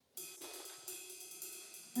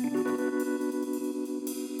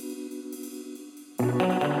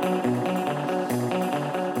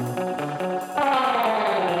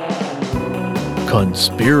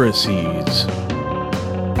Conspiracies,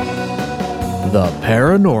 the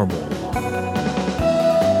paranormal,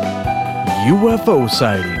 UFO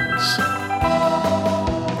sightings,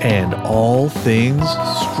 and all things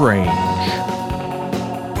strange.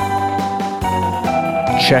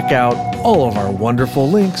 Check out all of our wonderful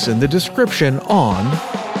links in the description on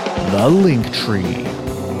the Linktree,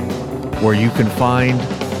 where you can find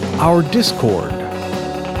our Discord,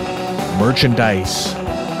 merchandise,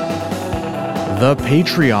 the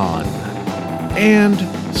Patreon, and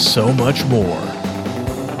so much more.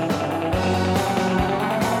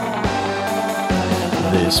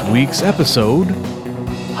 This week's episode,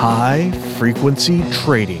 High Frequency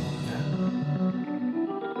Trading.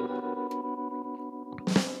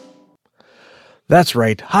 That's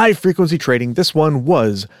right, High Frequency Trading. This one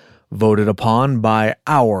was voted upon by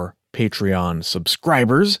our Patreon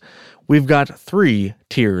subscribers. We've got 3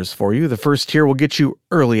 tiers for you. The first tier will get you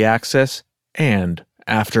early access and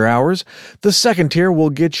after hours. The second tier will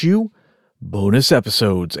get you bonus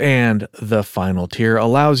episodes, and the final tier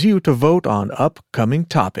allows you to vote on upcoming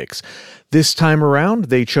topics. This time around,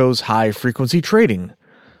 they chose high frequency trading.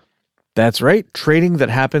 That's right, trading that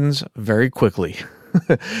happens very quickly.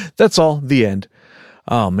 That's all, the end.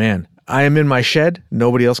 Oh man, I am in my shed.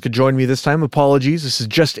 Nobody else could join me this time. Apologies. This is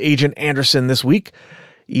just Agent Anderson this week.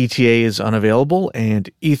 ETA is unavailable, and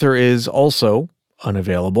Ether is also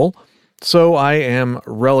unavailable. So I am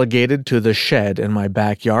relegated to the shed in my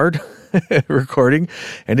backyard recording,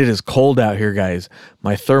 and it is cold out here, guys.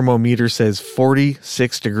 My thermometer says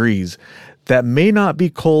 46 degrees. That may not be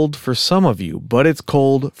cold for some of you, but it's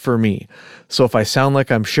cold for me. So if I sound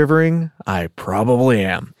like I'm shivering, I probably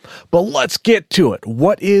am. But let's get to it.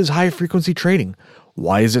 What is high-frequency trading?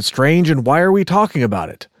 Why is it strange, and why are we talking about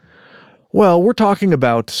it? Well, we're talking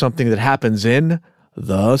about something that happens in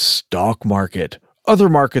the stock market. Other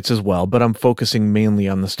markets as well, but I'm focusing mainly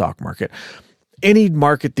on the stock market. Any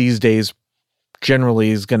market these days generally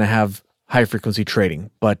is going to have high-frequency trading,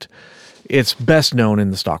 but it's best known in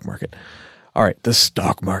the stock market. All right, the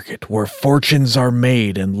stock market, where fortunes are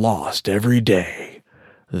made and lost every day.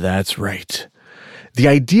 That's right. The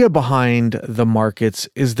idea behind the markets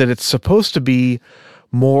is that it's supposed to be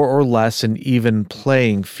more or less an even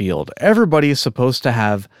playing field. Everybody is supposed to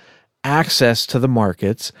have access to the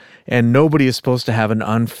markets, and nobody is supposed to have an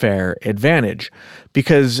unfair advantage.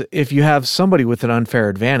 Because if you have somebody with an unfair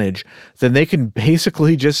advantage, then they can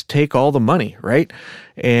basically just take all the money, right?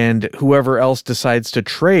 And whoever else decides to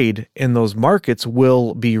trade in those markets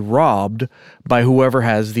will be robbed by whoever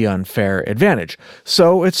has the unfair advantage.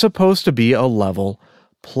 So it's supposed to be a level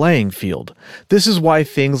playing field. This is why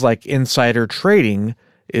things like insider trading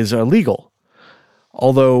is illegal.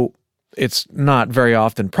 Although it's not very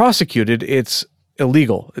often prosecuted, it's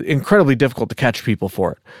illegal, incredibly difficult to catch people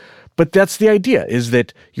for it. But that's the idea, is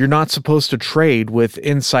that you're not supposed to trade with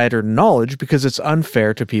insider knowledge because it's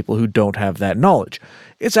unfair to people who don't have that knowledge.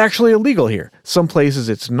 It's actually illegal here. Some places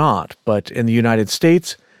it's not, but in the United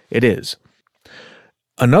States, it is.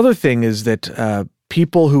 Another thing is that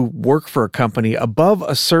people who work for a company above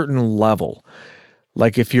a certain level,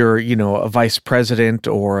 like if you're, a vice president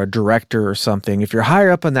or a director or something, if you're higher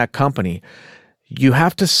up in that company, you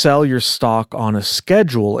have to sell your stock on a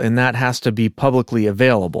schedule, and that has to be publicly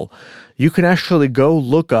available. You can actually go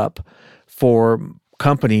look up for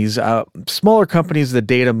companies, smaller companies, the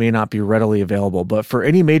data may not be readily available, but for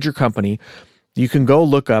any major company, you can go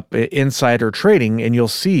look up insider trading, and you'll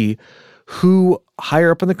see who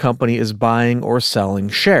higher up in the company is buying or selling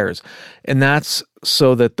shares. And that's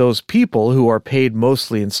so that those people who are paid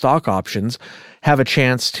mostly in stock options have a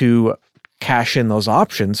chance to cash in those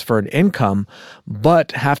options for an income,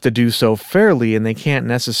 but have to do so fairly, and they can't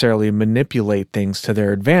necessarily manipulate things to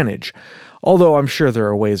their advantage. Although I'm sure there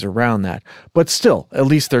are ways around that. But still, at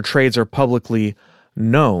least their trades are publicly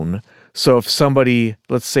known. So if somebody,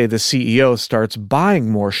 let's say the CEO, starts buying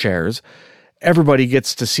more shares, everybody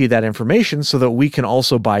gets to see that information so that we can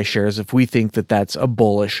also buy shares if we think that that's a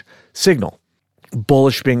bullish signal.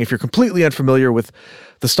 Bullish being, if you're completely unfamiliar with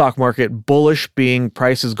the stock market, bullish being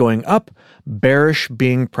prices going up, bearish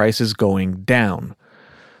being prices going down.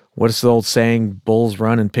 What is the old saying? Bulls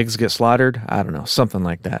run and pigs get slaughtered? I don't know, something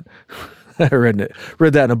like that. I read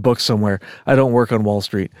that in a book somewhere. I don't work on Wall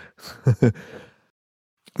Street.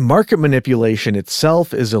 Market manipulation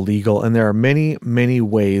itself is illegal, and there are many, many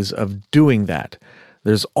ways of doing that.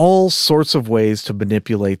 There's all sorts of ways to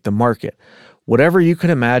manipulate the market. whatever you can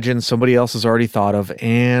imagine somebody else has already thought of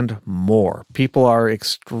and more. People are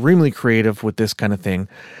extremely creative with this kind of thing.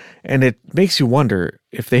 And it makes you wonder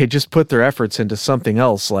if they had just put their efforts into something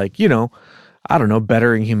else, like, I don't know,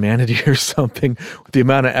 bettering humanity or something, with the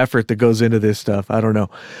amount of effort that goes into this stuff. I don't know.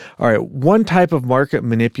 All right. One type of market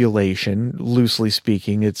manipulation, loosely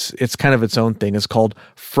speaking, it's kind of its own thing, is called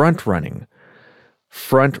front running.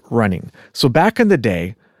 Front running. So back in the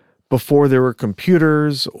day, before there were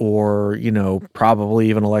computers or, probably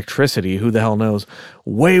even electricity, who the hell knows,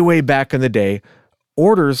 way, way back in the day,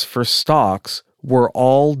 orders for stocks were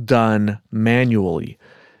all done manually.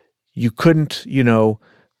 You couldn't,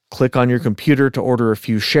 click on your computer to order a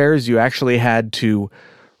few shares. You actually had to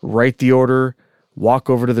write the order, walk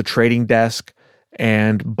over to the trading desk,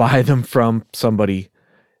 and buy them from somebody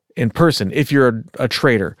in person. If you're a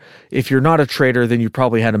trader. If you're not a trader, then you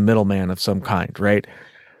probably had a middleman of some kind, right?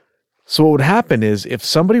 So what would happen is if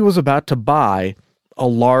somebody was about to buy a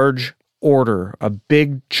large order, a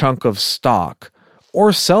big chunk of stock,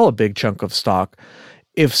 or sell a big chunk of stock,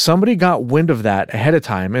 if somebody got wind of that ahead of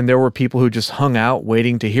time, and there were people who just hung out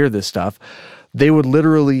waiting to hear this stuff, they would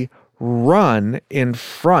literally run in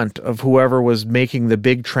front of whoever was making the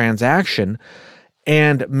big transaction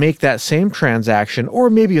and make that same transaction, or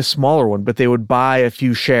maybe a smaller one, but they would buy a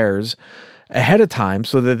few shares ahead of time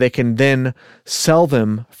so that they can then sell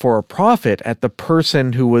them for a profit at the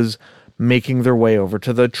person who was making their way over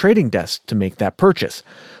to the trading desk to make that purchase.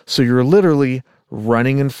 So you're literally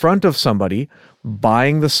running in front of somebody,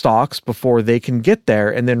 buying the stocks before they can get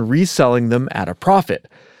there, and then reselling them at a profit.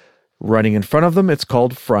 Running in front of them, it's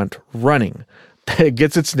called front running. It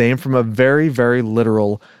gets its name from a very, very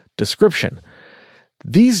literal description.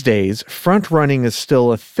 These days, front running is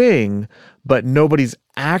still a thing, but nobody's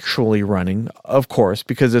actually running, of course,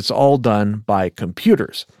 because it's all done by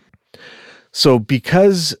computers. So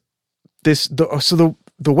because the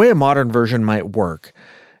way a modern version might work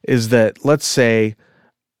is that, let's say,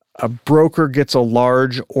 a broker gets a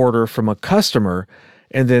large order from a customer,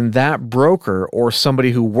 and then that broker or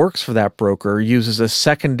somebody who works for that broker uses a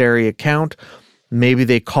secondary account. Maybe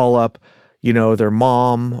they call up, their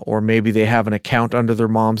mom, or maybe they have an account under their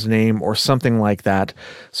mom's name or something like that.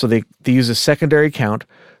 So they use a secondary account.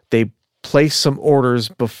 They place some orders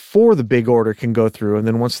before the big order can go through. And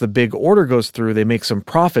then once the big order goes through, they make some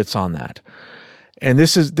profits on that. And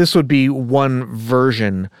this would be one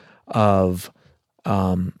version of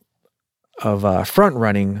front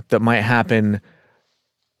running that might happen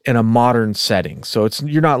in a modern setting. So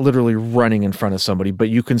you're not literally running in front of somebody, but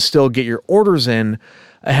you can still get your orders in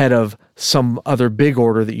ahead of some other big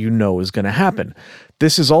order that is going to happen.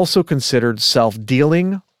 This is also considered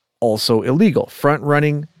self-dealing, also illegal. Front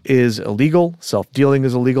running is illegal. Self-dealing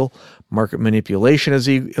is illegal. Market manipulation is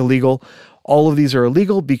illegal. All of these are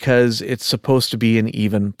illegal because it's supposed to be an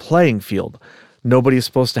even playing field. Nobody is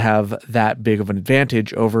supposed to have that big of an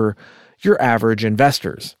advantage over your average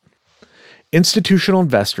investors. Institutional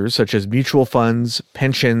investors, such as mutual funds,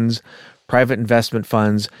 pensions, private investment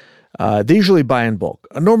funds, they usually buy in bulk.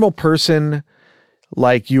 A normal person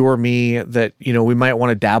like you or me that, we might want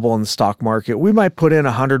to dabble in the stock market, we might put in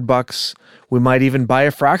 $100. We might even buy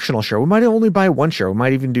a fractional share. We might only buy one share. We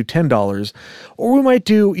might even do $10. Or we might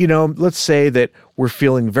do, let's say that we're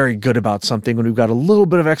feeling very good about something and we've got a little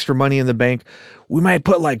bit of extra money in the bank. We might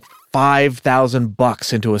put like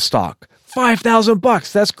 $5,000 into a stock.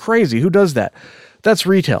 $5,000. That's crazy. Who does that? That's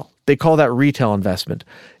retail. They call that retail investment.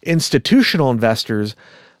 Institutional investors,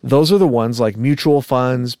 those are the ones like mutual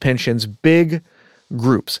funds, pensions, big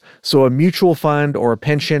groups. So a mutual fund or a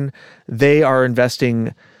pension, they are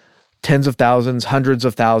investing tens of thousands, hundreds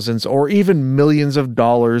of thousands, or even millions of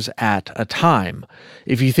dollars at a time.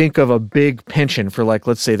 If you think of a big pension for, like,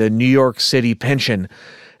 let's say the New York City pension,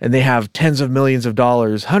 and they have tens of millions of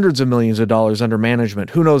dollars, hundreds of millions of dollars under management,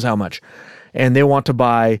 who knows how much, and they want to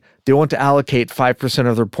allocate 5%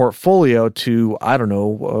 of their portfolio to, I don't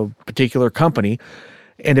know, a particular company.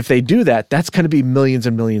 And if they do that, that's going to be millions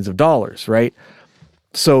and millions of dollars, right?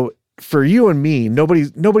 So for you and me,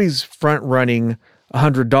 nobody's front running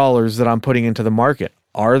 $100 that I'm putting into the market.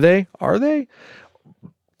 Are they?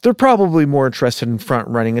 They're probably more interested in front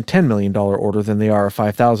running a $10 million order than they are a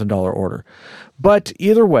 $5,000 order. But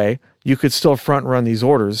either way, you could still front run these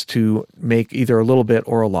orders to make either a little bit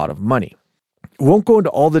or a lot of money. We won't go into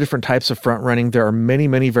all the different types of front running. There are many,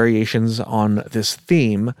 many variations on this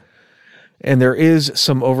theme. And there is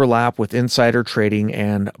some overlap with insider trading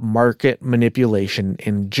and market manipulation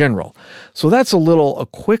in general. So that's a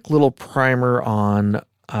quick little primer on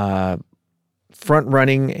front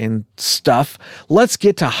running and stuff. Let's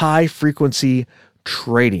get to high frequency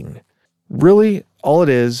trading. Really, all it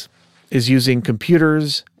is is using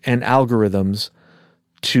computers and algorithms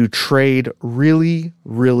to trade really,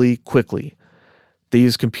 really quickly. They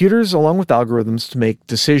use computers along with algorithms to make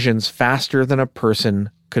decisions faster than a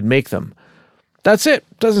person could make them. That's it.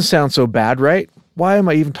 Doesn't sound so bad, right? Why am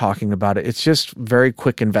I even talking about it? It's just very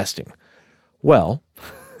quick investing. Well,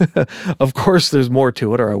 of course there's more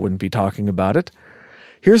to it, or I wouldn't be talking about it.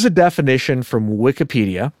 Here's a definition from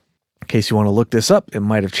Wikipedia. In case you want to look this up, it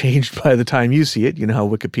might have changed by the time you see it. You know how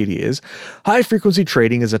Wikipedia is. High-frequency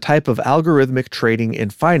trading is a type of algorithmic trading in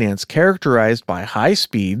finance characterized by high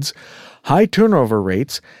speeds, high turnover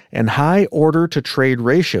rates, and high order-to-trade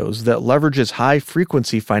ratios that leverages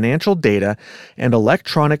high-frequency financial data and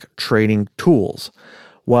electronic trading tools.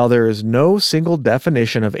 While there is no single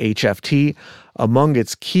definition of HFT, among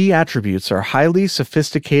its key attributes are highly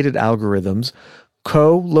sophisticated algorithms,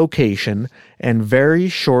 co-location, and very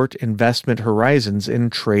short investment horizons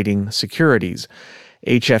in trading securities.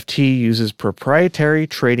 HFT uses proprietary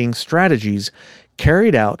trading strategies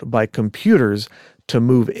carried out by computers to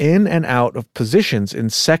move in and out of positions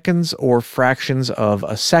in seconds or fractions of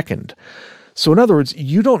a second. So in other words,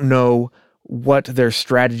 you don't know what their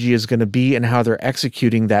strategy is going to be and how they're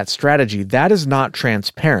executing that strategy. That is not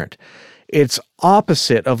transparent. It's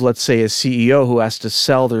opposite of, let's say, a CEO who has to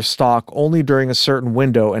sell their stock only during a certain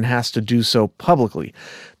window and has to do so publicly.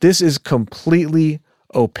 This is completely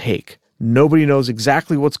opaque. Nobody knows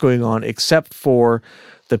exactly what's going on except for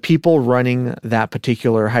the people running that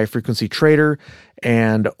particular high-frequency trader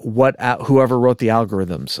and whoever wrote the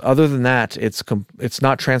algorithms. Other than that, it's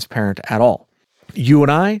not transparent at all. You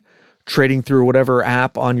and I, trading through whatever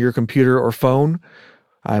app on your computer or phone,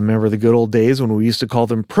 I remember the good old days when we used to call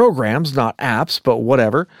them programs, not apps, but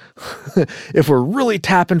whatever. If we're really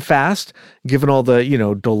tapping fast, given all the,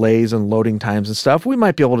 delays and loading times and stuff, we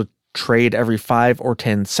might be able to trade every 5 or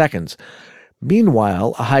 10 seconds.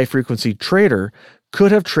 Meanwhile, a high-frequency trader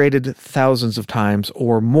could have traded thousands of times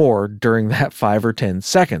or more during that 5 or 10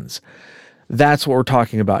 seconds. That's what we're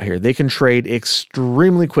talking about here. They can trade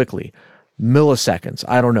extremely quickly. Milliseconds.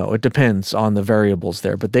 I don't know. It depends on the variables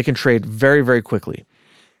there, but they can trade very, very quickly.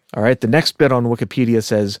 All right. The next bit on Wikipedia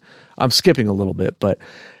says, I'm skipping a little bit, but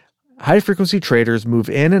high-frequency traders move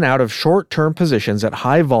in and out of short-term positions at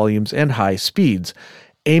high volumes and high speeds,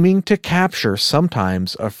 aiming to capture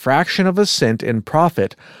sometimes a fraction of a cent in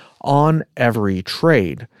profit on every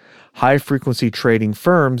trade. High-frequency trading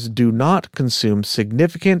firms do not consume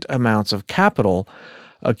significant amounts of capital,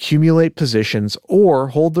 accumulate positions, or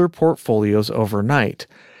hold their portfolios overnight.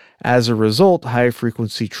 As a result,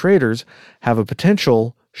 high-frequency traders have a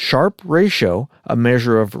potential Sharpe ratio, a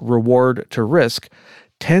measure of reward to risk,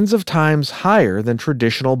 tens of times higher than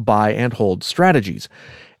traditional buy and hold strategies.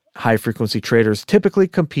 High-frequency traders typically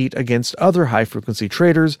compete against other high-frequency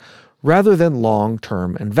traders rather than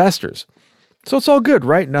long-term investors. So it's all good,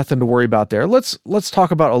 right? Nothing to worry about there. Let's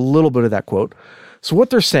talk about a little bit of that quote. So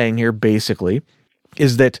what they're saying here basically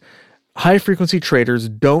is that high-frequency traders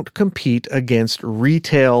don't compete against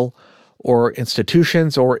retail or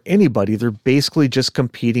institutions or anybody. They're basically just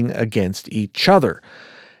competing against each other.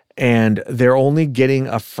 And they're only getting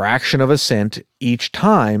a fraction of a cent each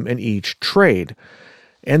time in each trade.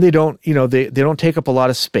 And they don't, they don't take up a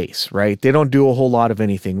lot of space, right? They don't do a whole lot of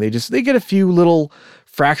anything. They get a few little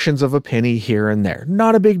fractions of a penny here and there.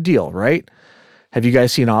 Not a big deal, right? Have you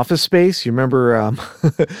guys seen Office Space? You remember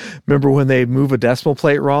remember when they move a decimal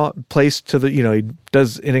place to the, he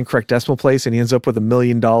does an incorrect decimal place and he ends up with $1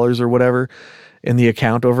 million or whatever in the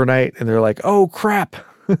account overnight. And they're like, oh, crap.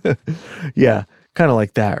 Yeah, kind of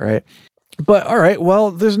like that, right? But all right,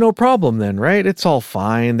 well, there's no problem then, right? It's all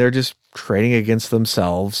fine. They're just trading against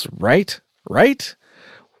themselves, right? Right?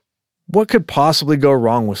 What could possibly go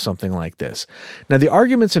wrong with something like this? Now, the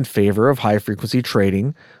arguments in favor of high-frequency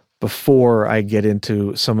trading, before I get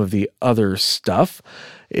into some of the other stuff,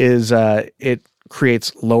 is it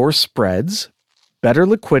creates lower spreads, better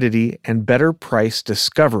liquidity, and better price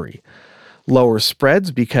discovery. Lower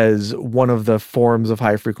spreads because one of the forms of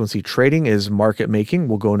high-frequency trading is market making.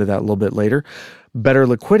 We'll go into that a little bit later. Better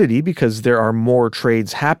liquidity because there are more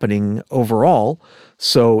trades happening overall,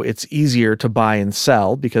 so it's easier to buy and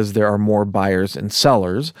sell because there are more buyers and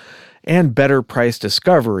sellers. And better price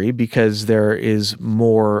discovery because there is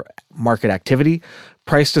more market activity.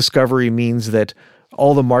 Price discovery means that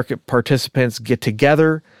all the market participants get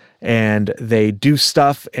together and they do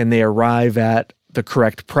stuff and they arrive at the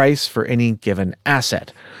correct price for any given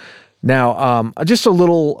asset. Now, just a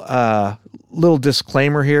little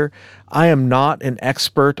disclaimer here. I am not an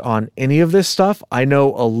expert on any of this stuff. I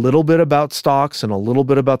know a little bit about stocks and a little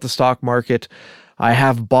bit about the stock market. I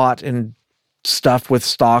have bought and stuff with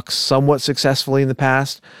stocks somewhat successfully in the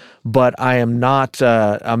past, but I'm not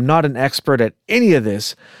an expert at any of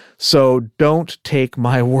this. So don't take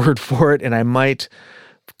my word for it, and I might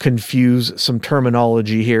confuse some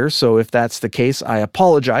terminology here. So if that's the case, I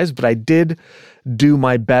apologize, but I did do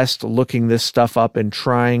my best looking this stuff up and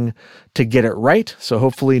trying to get it right. So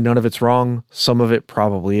hopefully none of it's wrong. Some of it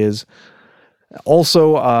probably is.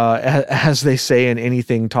 Also, as they say in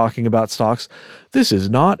anything talking about stocks, this is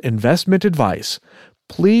not investment advice.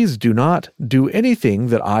 Please do not do anything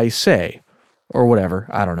that I say, or whatever.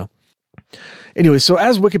 I don't know. Anyway, so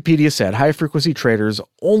as Wikipedia said, high-frequency traders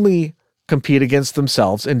only compete against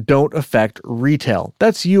themselves and don't affect retail.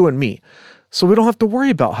 That's you and me. So we don't have to worry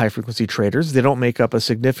about high-frequency traders. They don't make up a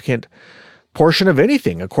significant portion of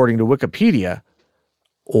anything, according to Wikipedia.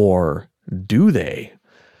 Or do they?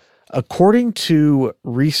 According to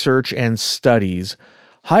research and studies,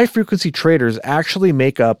 high-frequency traders actually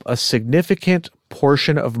make up a significant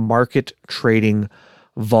portion of market trading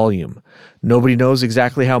volume. Nobody knows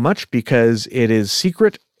exactly how much because it is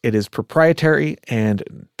secret, it is proprietary,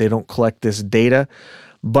 and they don't collect this data.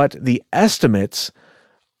 But the estimates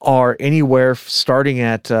are anywhere starting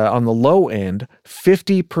at, on the low end,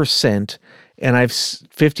 50%, and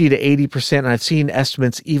 50 to 80%, and I've seen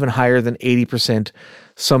estimates even higher than 80%,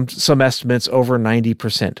 some estimates over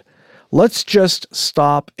 90%. Let's just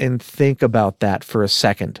stop and think about that for a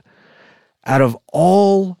second. Out of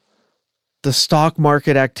all the stock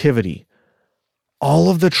market activity, all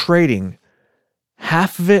of the trading,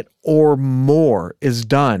 half of it or more is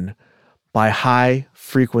done by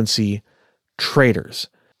high-frequency traders.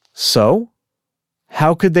 So,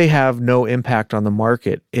 how could they have no impact on the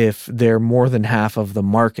market if they're more than half of the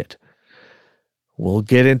market? We'll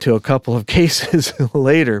get into a couple of cases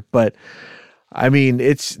later, but I mean,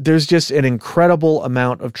 there's just an incredible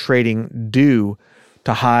amount of trading due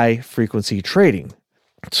to high-frequency trading.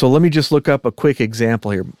 So let me just look up a quick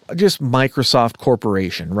example here. Just Microsoft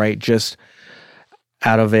Corporation, right? Just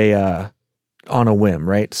out of on a whim,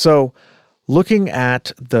 right? So looking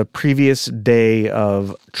at the previous day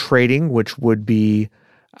of trading, which would be,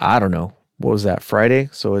 I don't know, what was that, Friday?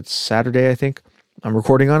 So it's Saturday, I think. I'm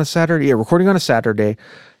recording on a Saturday. Yeah, recording on a Saturday.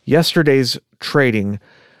 Yesterday's trading,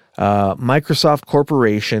 Microsoft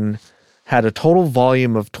Corporation had a total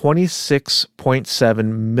volume of 26.7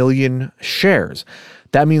 million shares.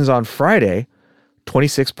 That means on Friday,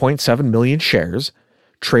 26.7 million shares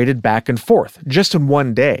traded back and forth just in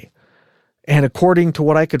one day. And according to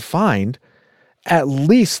what I could find, at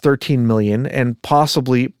least 13 million and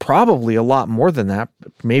probably a lot more than that,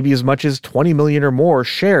 maybe as much as 20 million or more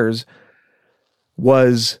shares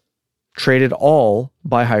was traded all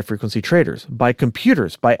by high-frequency traders, by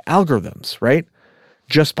computers, by algorithms, right?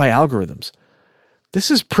 Just by algorithms.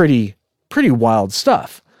 This is pretty wild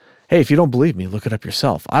stuff. Hey, if you don't believe me, look it up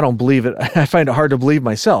yourself. I don't believe it. I find it hard to believe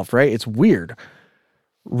myself, right? It's weird.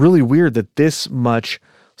 Really weird that this much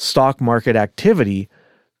stock market activity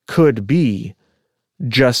could be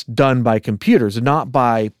just done by computers, not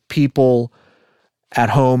by people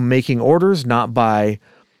at home making orders, not by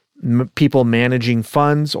people managing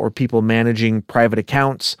funds or people managing private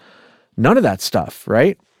accounts. None of that stuff,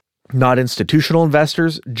 right? Not institutional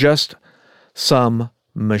investors, just some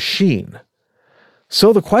machine.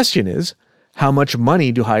 So the question is, how much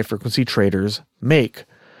money do high-frequency traders make?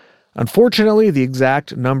 Unfortunately, the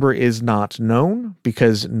exact number is not known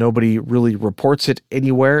because nobody really reports it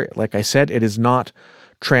anywhere. Like I said, it is not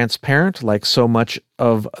transparent like so much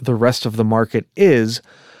of the rest of the market is,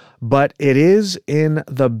 but it is in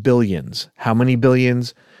the billions. How many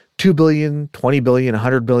billions? 2 billion, 20 billion,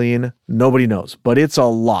 100 billion? Nobody knows, but it's a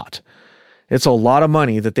lot. It's a lot of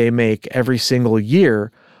money that they make every single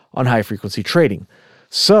year on high-frequency trading.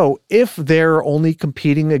 So if they're only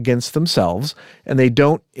competing against themselves and they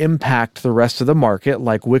don't impact the rest of the market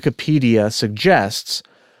like Wikipedia suggests,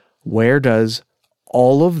 where does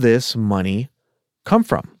all of this money come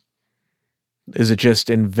from? Is it just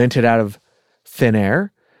invented out of thin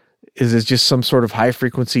air? Is it just some sort of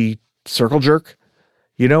high-frequency circle jerk?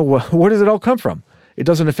 You know, where does it all come from? It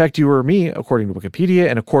doesn't affect you or me, according to Wikipedia,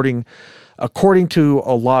 and according to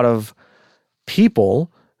a lot of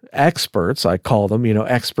people, experts, I call them,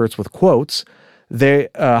 experts with quotes,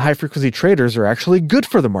 high-frequency traders are actually good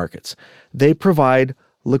for the markets. They provide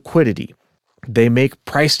liquidity. They make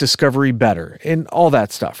price discovery better and all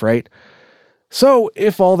that stuff, right? So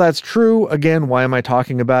if all that's true, again, why am I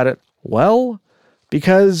talking about it? Well,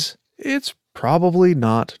 because it's probably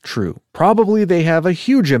not true. Probably they have a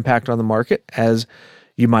huge impact on the market, as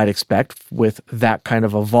you might expect with that kind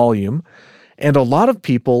of a volume. And a lot of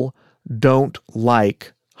people don't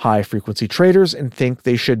like high-frequency traders and think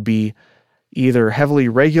they should be either heavily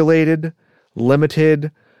regulated,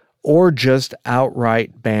 limited, or just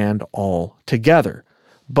outright banned altogether.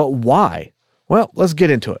 But why? Well, let's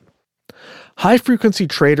get into it. High-frequency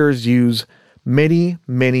traders use many,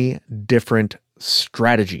 many different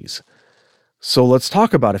strategies. So let's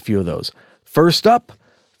talk about a few of those. First up,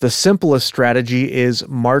 the simplest strategy is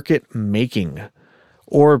market making,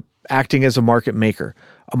 or acting as a market maker.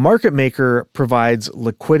 A market maker provides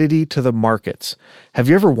liquidity to the markets. Have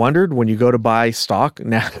you ever wondered when you go to buy stock?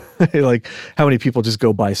 Now, like how many people just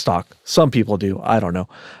go buy stock? Some people do. I don't know.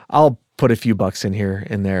 I'll put a few bucks in here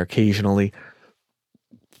and there occasionally.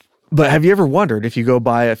 But have you ever wondered if you go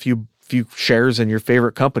buy a few shares in your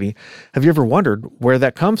favorite company, have you ever wondered where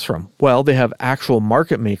that comes from? Well, they have actual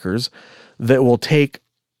market makers that will take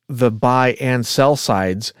the buy and sell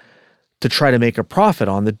sides to try to make a profit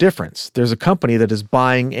on the difference. There's a company that is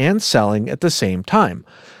buying and selling at the same time.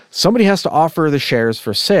 Somebody has to offer the shares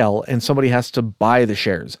for sale and somebody has to buy the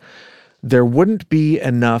shares. There wouldn't be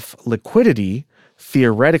enough liquidity,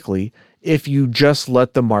 theoretically, if you just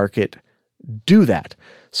let the market do that.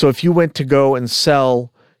 So if you went to go and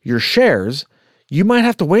sell your shares, you might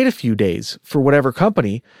have to wait a few days for whatever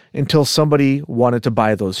company until somebody wanted to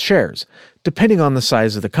buy those shares, depending on the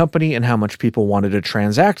size of the company and how much people wanted to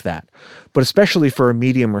transact that. But especially for a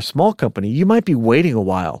medium or small company, you might be waiting a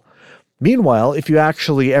while. Meanwhile, if you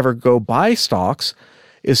actually ever go buy stocks,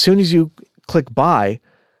 as soon as you click buy,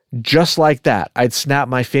 just like that, I'd snap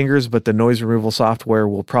my fingers, but the noise removal software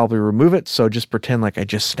will probably remove it. So just pretend like I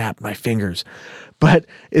just snapped my fingers. But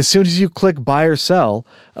as soon as you click buy or sell,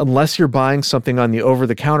 unless you're buying something on the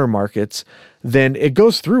over-the-counter markets, then it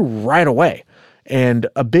goes through right away. And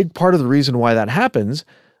a big part of the reason why that happens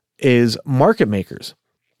is market makers.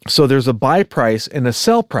 So there's a buy price and a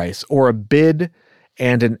sell price, or a bid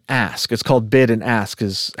and an ask. It's called bid and ask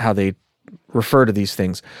is how they refer to these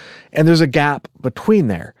things. And there's a gap between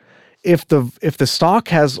there. If the stock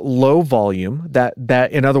has low volume,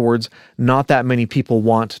 that in other words, not that many people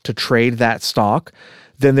want to trade that stock,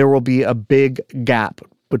 then there will be a big gap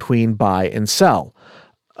between buy and sell.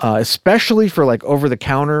 Especially for like over the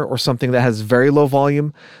counter or something that has very low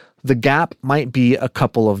volume, the gap might be a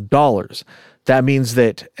couple of dollars. That means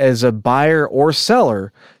that as a buyer or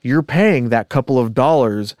seller, you're paying that couple of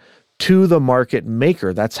dollars to the market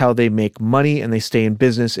maker. That's how they make money and they stay in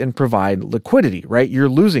business and provide liquidity, right? You're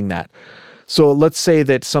losing that. So let's say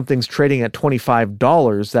that something's trading at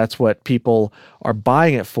 $25. That's what people are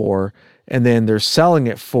buying it for. And then they're selling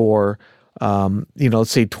it for, let's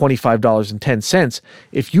say $25.10.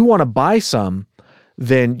 If you want to buy some,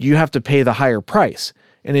 then you have to pay the higher price.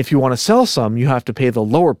 And if you want to sell some, you have to pay the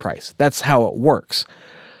lower price. That's how it works.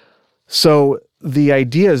 So the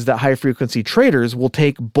idea is that high-frequency traders will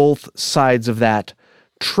take both sides of that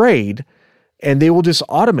trade, and they will just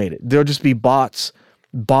automate it. There'll just be bots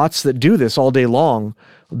that do this all day long.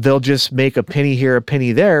 They'll just make a penny here, a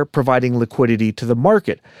penny there, providing liquidity to the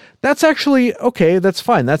market. That's actually okay. That's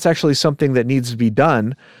fine. That's actually something that needs to be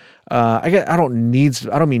done. I don't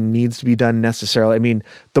mean needs to be done necessarily. I mean,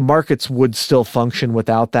 the markets would still function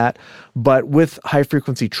without that. But with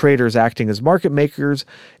high-frequency traders acting as market makers,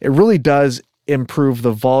 it really does improve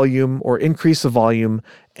the volume or increase the volume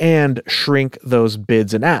and shrink those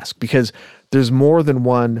bids and asks, because there's more than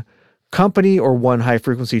one company or one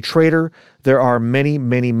high-frequency trader. There are many,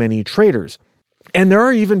 many, many traders. And there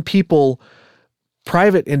are even people,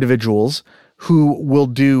 private individuals, who will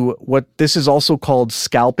do what this is also called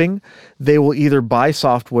scalping. They will either buy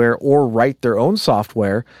software or write their own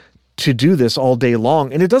software to do this all day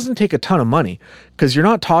long. And it doesn't take a ton of money, because you're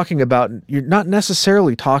not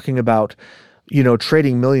necessarily talking about,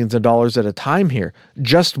 trading millions of dollars at a time here.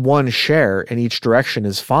 Just one share in each direction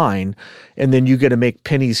is fine. And then you get to make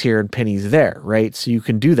pennies here and pennies there, right? So you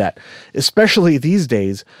can do that, especially these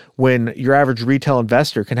days when your average retail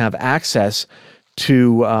investor can have access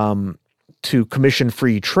to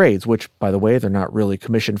commission-free trades, which, by the way, they're not really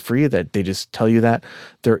commission-free, that they just tell you that.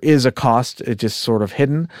 There is a cost, it's just sort of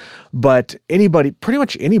hidden, but pretty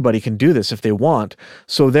much anybody can do this if they want.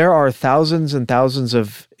 So there are thousands and thousands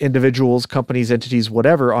of individuals, companies, entities,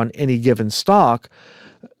 whatever, on any given stock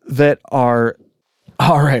that are...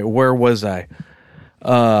 All right, where was I?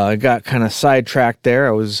 I got kind of sidetracked there.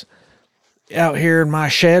 I was out here in my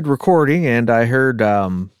shed recording, and I heard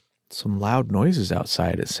some loud noises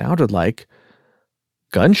outside. It sounded like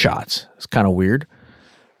gunshots. It's kind of weird.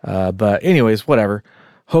 But anyways, whatever.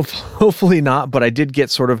 Hopefully not, but I did get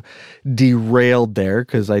sort of derailed there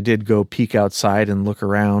because I did go peek outside and look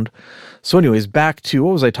around. So anyways, back to,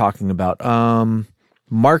 what was I talking about?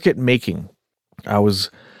 Market making. I was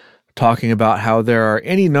talking about how there are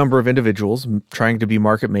any number of individuals trying to be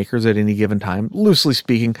market makers at any given time. Loosely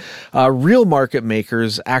speaking, real market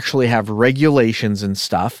makers actually have regulations and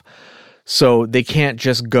stuff, so they can't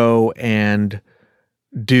just go and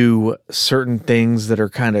do certain things that are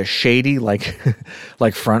kind of shady, like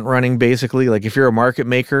like front running, basically. Like if you're a market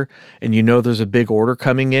maker and you know there's a big order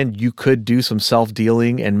coming in, you could do some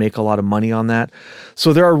self-dealing and make a lot of money on that.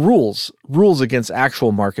 So there are rules against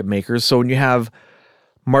actual market makers. So when you have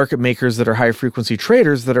market makers that are high frequency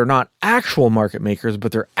traders that are not actual market makers,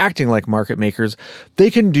 but they're acting like market makers,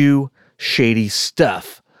 they can do shady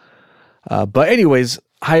stuff. But anyways,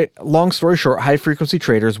 long story short, high frequency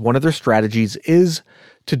traders, one of their strategies is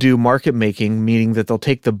to do market making, meaning that they'll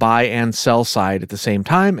take the buy and sell side at the same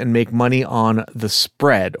time and make money on the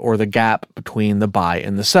spread or the gap between the buy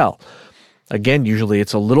and the sell. Again, usually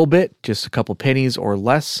it's a little bit, just a couple pennies or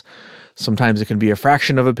less. Sometimes it can be a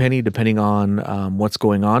fraction of a penny depending on what's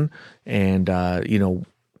going on and the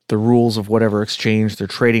rules of whatever exchange they're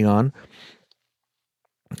trading on.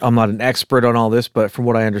 I'm not an expert on all this, but from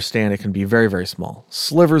what I understand, it can be very, very small.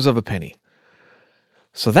 Slivers of a penny.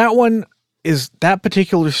 So that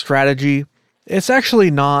particular strategy, it's actually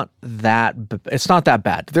not that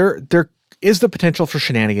bad. There is the potential for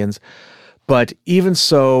shenanigans, but even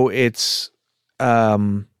so, it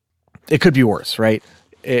could be worse, right?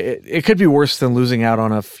 It could be worse than losing out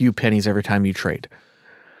on a few pennies every time you trade.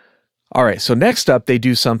 All right, so next up, they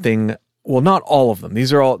do something, well, not all of them.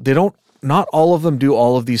 Not all of them do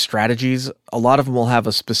all of these strategies. A lot of them will have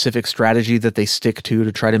a specific strategy that they stick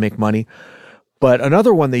to try to make money. But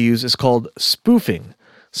another one they use is called spoofing.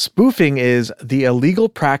 Spoofing is the illegal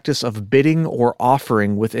practice of bidding or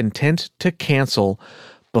offering with intent to cancel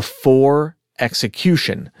before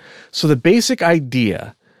execution. So the basic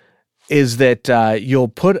idea is that you'll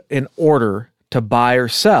put an order to buy or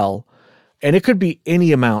sell, and it could be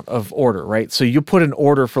any amount of order, right? So you put an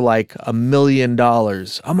order for like $1 million.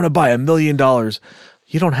 I'm going to buy $1 million.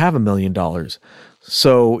 You don't have $1 million.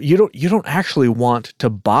 So you don't actually want to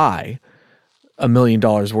buy $1 million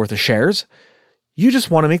worth of shares. You just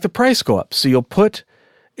want to make the price go up. So you'll put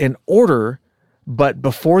an order, but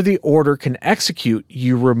before the order can execute,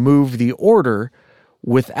 you remove the order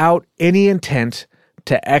without any intent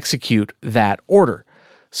to execute that order.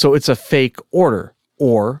 So it's a fake order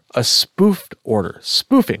or a spoofed order.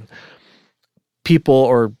 Spoofing. People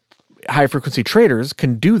or high frequency traders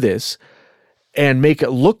can do this and make it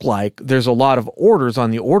look like there's a lot of orders on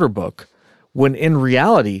the order book when in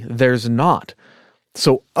reality there's not.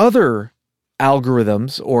 So other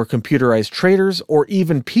algorithms or computerized traders or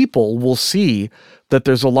even people will see that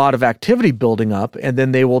there's a lot of activity building up and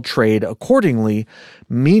then they will trade accordingly.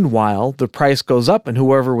 Meanwhile, the price goes up and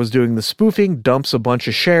whoever was doing the spoofing dumps a bunch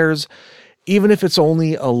of shares. Even if it's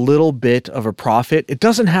only a little bit of a profit, it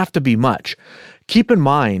doesn't have to be much. Keep in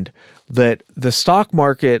mind that the stock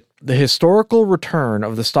market, the historical return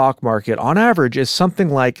of the stock market on average is something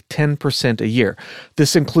like 10% a year.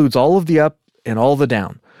 This includes all of the up and all the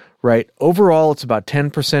down, right? Overall, it's about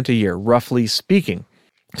 10% a year, roughly speaking.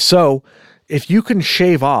 So if you can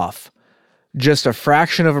shave off just a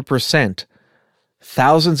fraction of a percent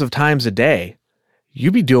thousands of times a day,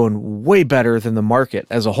 you'd be doing way better than the market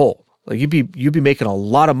as a whole. Like you'd be making a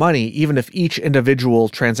lot of money, even if each individual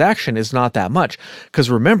transaction is not that much. Because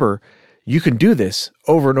remember, you can do this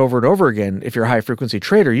over and over and over again. If you're a high frequency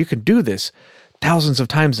trader, you can do this thousands of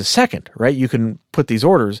times a second, right? You can put these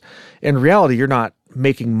orders. In reality, you're not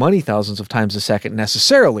making money thousands of times a second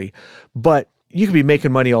necessarily, but you could be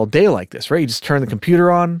making money all day like this, right? You just turn the computer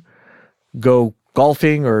on, go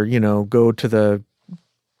golfing or, go to the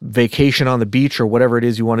vacation on the beach or whatever it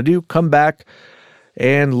is you want to do, come back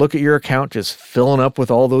and look at your account just filling up with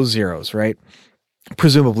all those zeros, right?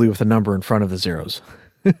 Presumably with a number in front of the zeros.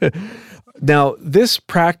 Now, this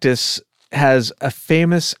practice has a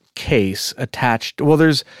famous case attached. Well,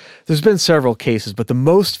 there's been several cases, but the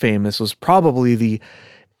most famous was probably the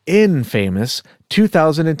infamous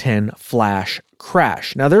 2010 flash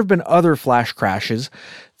crash. Now, there have been other flash crashes.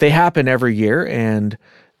 They happen every year, and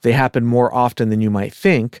they happen more often than you might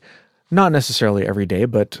think. Not necessarily every day,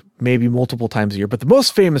 but maybe multiple times a year. But the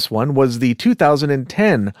most famous one was the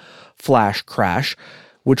 2010 flash crash,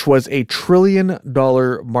 which was a $1 trillion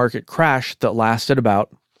market crash that lasted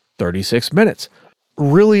about 36 minutes.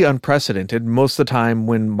 Really unprecedented. Most of the time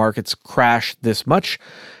when markets crash this much,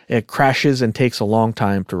 it crashes and takes a long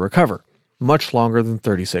time to recover, much longer than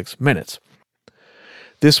 36 minutes.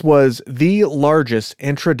 This was the largest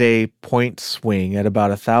intraday point swing at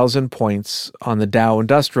about 1,000 points on the Dow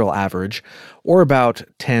Industrial Average, or about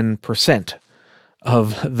 10%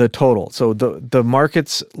 of the total. So the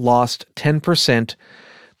markets lost 10%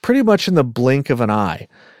 pretty much in the blink of an eye.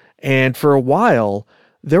 And for a while,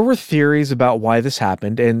 there were theories about why this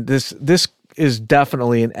happened, and this is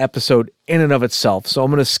definitely an episode in and of itself. So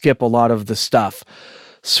I'm going to skip a lot of the stuff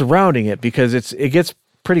surrounding it because it gets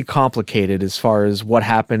pretty complicated as far as what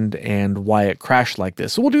happened and why it crashed like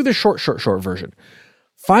this. So we'll do the short version.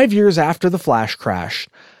 5 years after the flash crash,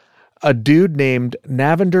 a dude named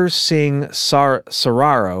Navinder Singh Sarao,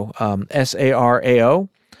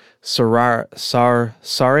 Sarao,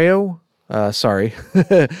 sorry.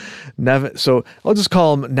 So I'll just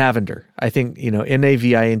call him Navinder. I think,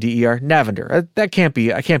 Navinder, Navinder.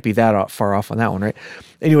 I can't be that far off on that one, right?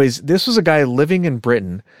 Anyways, this was a guy living in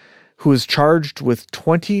Britain who was charged with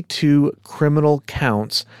 22 criminal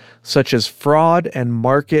counts, such as fraud and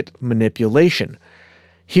market manipulation.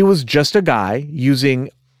 He was just a guy using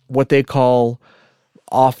what they call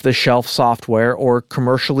off-the-shelf software or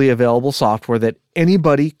commercially available software that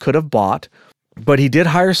anybody could have bought, but he did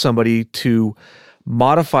hire somebody to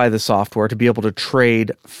modify the software to be able to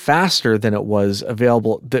trade faster than it was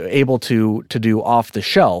able to do off the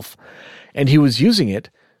shelf. And he was using it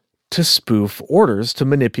to spoof orders to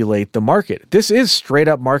manipulate the market. This is straight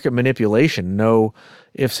up market manipulation. No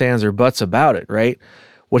ifs, ands, or buts about it, right?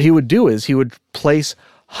 What he would do is he would place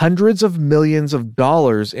hundreds of millions of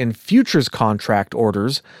dollars in futures contract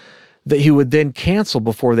orders that he would then cancel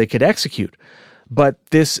before they could execute. But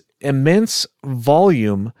this immense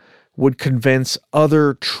volume would convince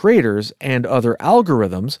other traders and other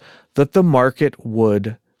algorithms that the market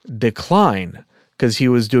would decline because he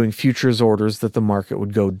was doing futures orders that the market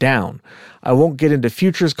would go down. I won't get into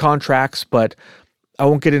futures contracts, but I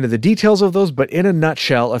won't get into the details of those, but in a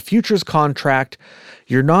nutshell, a futures contract,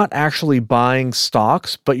 you're not actually buying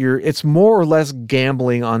stocks, but it's more or less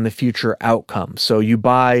gambling on the future outcome. So you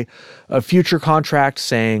buy a future contract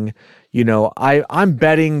saying, I'm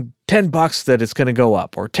betting $10 that it's going to go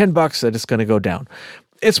up or $10 that it's going to go down.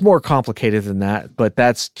 It's more complicated than that, but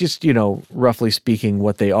that's just, roughly speaking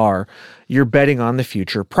what they are. You're betting on the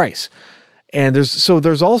future price. And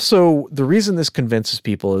there's also, the reason this convinces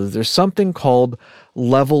people is there's something called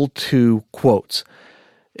level 2 quotes.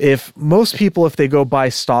 If most people, if they go buy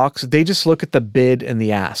stocks, they just look at the bid and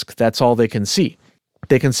the ask. That's all they can see.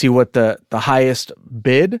 They can see what the highest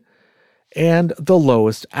bid and the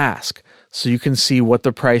lowest ask. So you can see what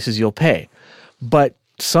the prices you'll pay. But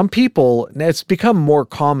some people, it's become more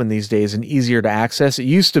common these days and easier to access. It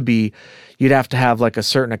used to be you'd have to have like a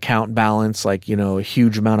certain account balance, like, a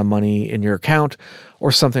huge amount of money in your account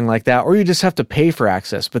or something like that, or you just have to pay for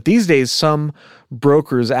access. But these days, some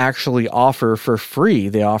brokers actually offer for free.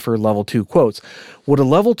 They offer level 2 quotes. What a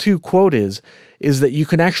level 2 quote is that you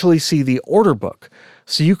can actually see the order book.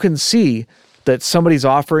 So you can see that somebody's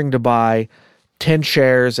offering to buy 10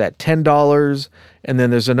 shares at $10, and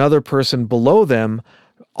then there's another person below them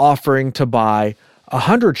offering to buy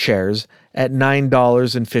 100 shares at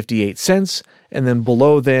 $9.58, and then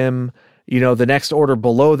below them, the next order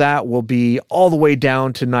below that will be all the way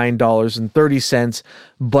down to $9.30,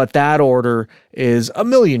 but that order is 1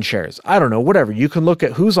 million shares. I don't know, whatever. You can look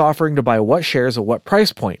at who's offering to buy what shares at what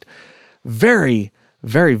price point. Very,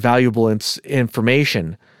 very valuable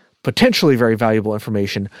information, potentially very valuable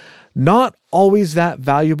information. Not always that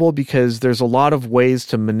valuable because there's a lot of ways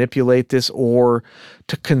to manipulate this or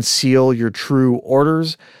to conceal your true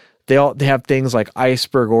orders. They have things like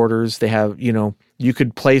iceberg orders. They have, you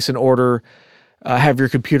could place an order, have your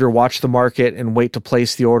computer watch the market and wait to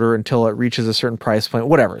place the order until it reaches a certain price point,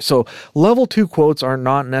 whatever. So level 2 quotes are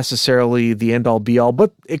not necessarily the end all be all,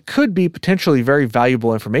 but it could be potentially very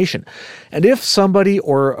valuable information. And if somebody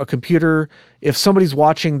or a computer, if somebody's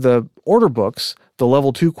watching the order books, the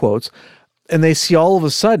level 2 quotes, and they see all of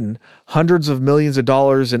a sudden hundreds of millions of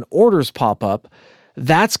dollars in orders pop up,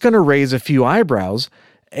 that's going to raise a few eyebrows,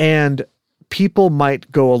 and people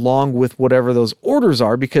might go along with whatever those orders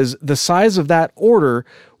are because the size of that order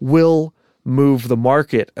will move the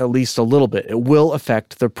market at least a little bit. It will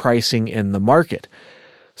affect the pricing in the market.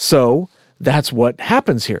 So that's what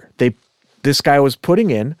happens here. This guy was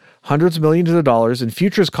putting in hundreds of millions of dollars in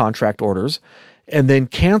futures contract orders and then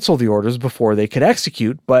cancel the orders before they could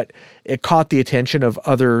execute, but it caught the attention of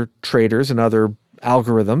other traders and other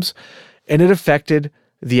algorithms, and it affected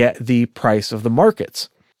the price of the markets.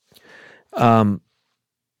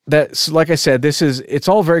 That's, like I said, it's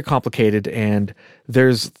all very complicated, and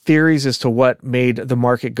there's theories as to what made the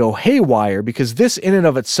market go haywire, because this in and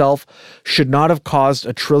of itself should not have caused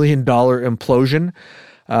 $1 trillion implosion.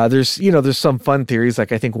 There's some fun theories,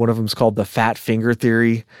 like I think one of them is called the fat finger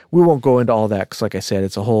theory. We won't go into all that because, like I said,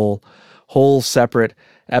 it's a whole separate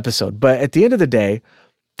episode. But at the end of the day,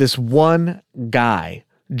 this one guy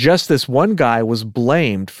Just this one guy was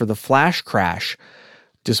blamed for the flash crash.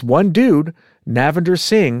 Just one dude, Navinder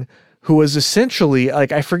Singh, who was essentially,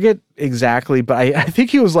 like, I forget exactly, but I think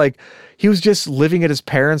he was just living at his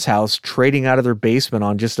parents' house, trading out of their basement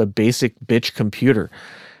on just a basic bitch computer.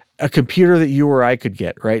 A computer that you or I could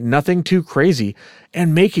get, right? Nothing too crazy,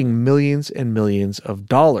 and making millions and millions of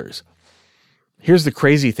dollars. Here's the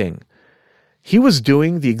crazy thing. He was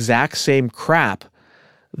doing the exact same crap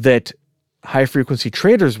that high-frequency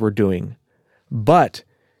traders were doing, but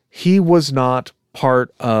he was not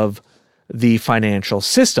part of the financial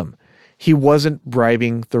system. He wasn't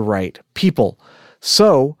bribing the right people.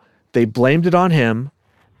 So they blamed it on him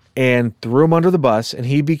and threw him under the bus, and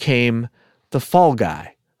he became the fall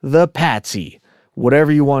guy, the patsy,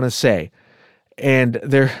 whatever you want to say. And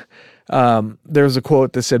there's a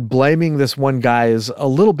quote that said, blaming this one guy is a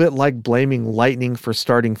little bit like blaming lightning for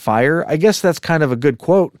starting fire. I guess that's kind of a good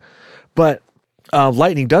quote, but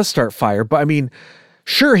lightning does start fire. But I mean,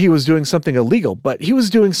 sure, he was doing something illegal, but he was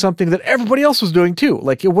doing something that everybody else was doing too.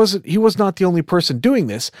 Like he was not the only person doing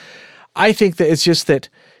this. I think that it's just that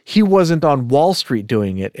he wasn't on Wall Street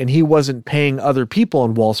doing it, and he wasn't paying other people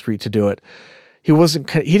on Wall Street to do it.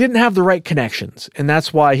 He didn't have the right connections, and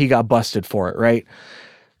that's why he got busted for it, right?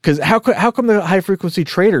 Because how come the high frequency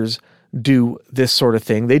traders do this sort of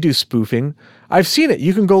thing? They do spoofing. I've seen it.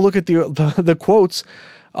 You can go look at the quotes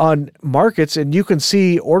on markets, and you can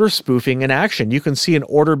see order spoofing in action. You can see an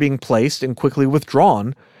order being placed and quickly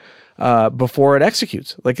withdrawn before it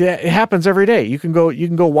executes. Like it happens every day. You can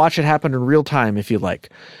go watch it happen in real time if you like.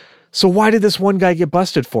 So why did this one guy get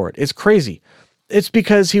busted for it? It's crazy. It's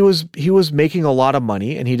because he was making a lot of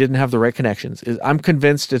money and he didn't have the right connections. I'm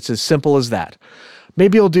convinced it's as simple as that.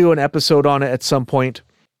 Maybe I'll do an episode on it at some point,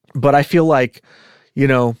 but I feel like,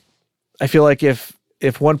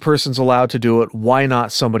 if one person's allowed to do it, why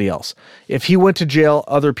not somebody else? If he went to jail,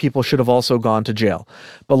 other people should have also gone to jail.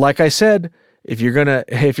 But like I said, if you're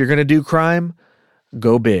gonna do crime,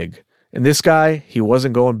 go big. And this guy, he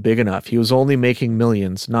wasn't going big enough. He was only making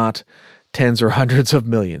millions, not tens or hundreds of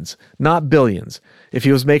millions, not billions. If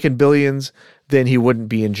he was making billions, then he wouldn't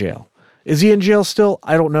be in jail. Is he in jail still?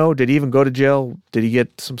 I don't know. Did he even go to jail? Did he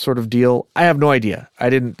get some sort of deal? I have no idea.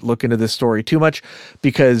 I didn't look into this story too much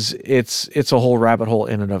because it's a whole rabbit hole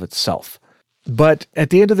in and of itself. But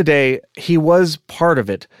at the end of the day, he was part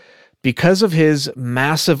of it because of his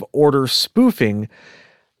massive order spoofing.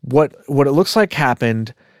 What it looks like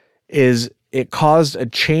happened is it caused a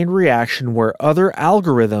chain reaction where other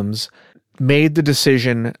algorithms made the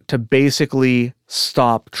decision to basically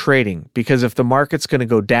stop trading, because if the market's going to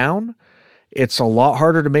go down, it's a lot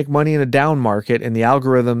harder to make money in a down market, and the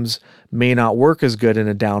algorithms may not work as good in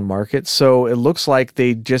a down market. So it looks like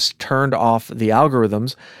they just turned off the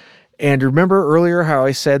algorithms. And remember earlier how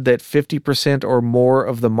I said that 50% or more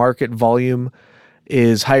of the market volume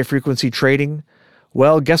is high frequency trading?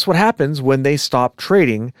 Well, guess what happens when they stop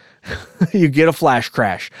trading? You get a flash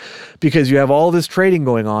crash because you have all this trading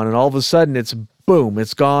going on, and all of a sudden it's boom,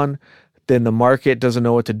 it's gone. Then the market doesn't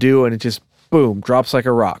know what to do, and it just boom, drops like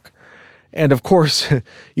a rock. And of course,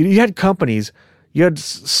 you had companies, you had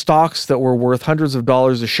stocks that were worth hundreds of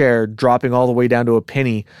dollars a share dropping all the way down to a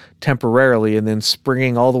penny temporarily and then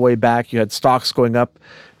springing all the way back. You had stocks going up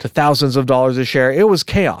to thousands of dollars a share. It was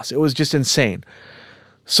chaos. It was just insane.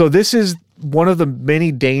 So this is one of the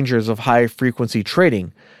many dangers of high frequency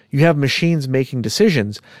trading. You have machines making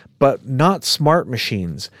decisions, but not smart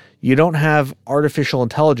machines. You don't have artificial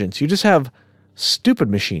intelligence. You just have stupid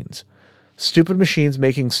machines. Stupid machines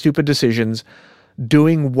making stupid decisions,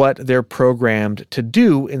 doing what they're programmed to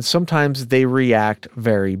do, and sometimes they react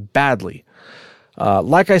very badly.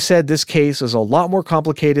 Like I said, this case is a lot more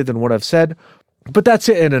complicated than what I've said, but that's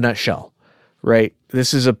it in a nutshell, right?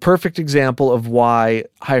 This is a perfect example of why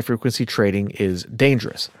high-frequency trading is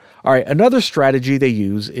dangerous. All right, another strategy they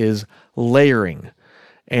use is layering.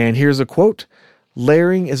 And here's a quote.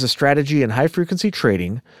 Layering is a strategy in high-frequency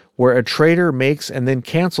trading where a trader makes and then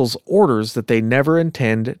cancels orders that they never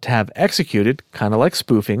intend to have executed, kind of like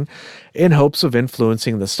spoofing, in hopes of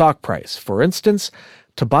influencing the stock price. For instance,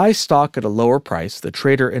 to buy stock at a lower price, the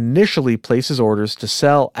trader initially places orders to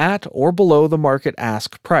sell at or below the market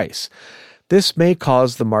ask price. This may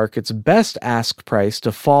cause the market's best ask price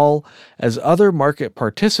to fall as other market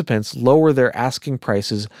participants lower their asking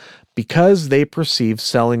prices because they perceive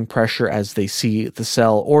selling pressure as they see the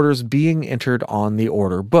sell orders being entered on the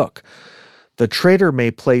order book. The trader may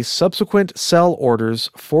place subsequent sell orders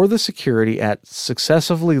for the security at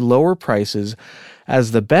successively lower prices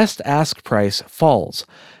as the best ask price falls.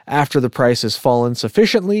 After the price has fallen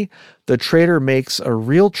sufficiently, the trader makes a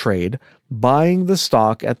real trade, buying the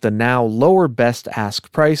stock at the now lower best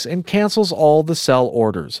ask price and cancels all the sell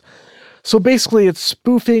orders. So basically, it's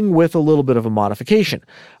spoofing with a little bit of a modification.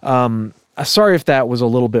 Sorry if that was a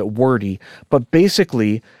little bit wordy, but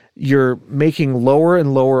basically, you're making lower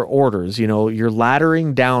and lower orders. You're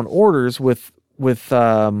laddering down orders with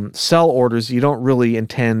sell orders you don't really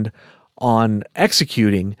intend on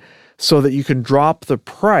executing, so that you can drop the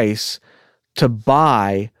price to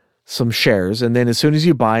buy some shares, and then as soon as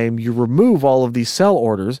you buy them, you remove all of these sell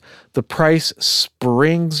orders, the price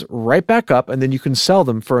springs right back up, and then you can sell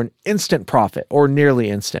them for an instant profit, or nearly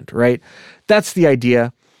instant, right? That's the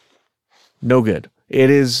idea. No good. It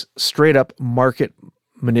is straight up market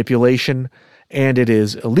manipulation, and it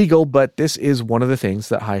is illegal, but this is one of the things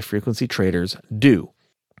that high-frequency traders do.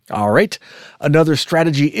 All right, another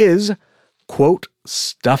strategy is, quote,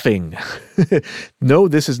 stuffing. No,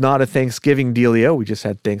 this is not a Thanksgiving dealio. We just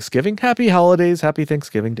had Thanksgiving. Happy holidays. Happy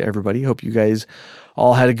Thanksgiving to everybody. Hope you guys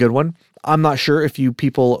all had a good one. I'm not sure if you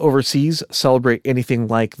people overseas celebrate anything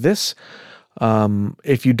like this.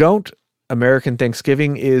 If you don't, American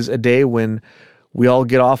Thanksgiving is a day when we all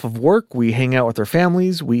get off of work, we hang out with our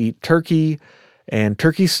families, we eat turkey and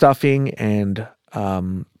turkey stuffing and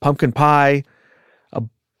pumpkin pie,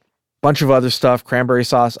 bunch of other stuff, cranberry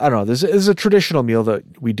sauce. I don't know. This is a traditional meal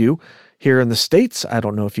that we do here in the States. I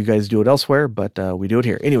don't know if you guys do it elsewhere, but we do it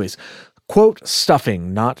here. Anyways, quote,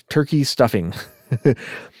 stuffing, not turkey stuffing.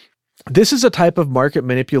 This is a type of market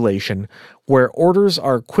manipulation where orders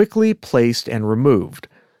are quickly placed and removed.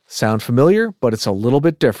 Sound familiar? But it's a little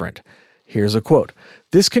bit different. Here's a quote.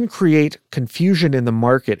 This can create confusion in the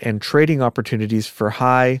market and trading opportunities for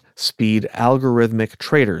high-speed algorithmic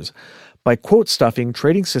traders. By quote stuffing,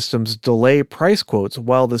 trading systems delay price quotes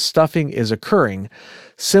while the stuffing is occurring,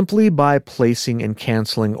 simply by placing and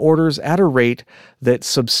canceling orders at a rate that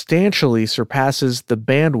substantially surpasses the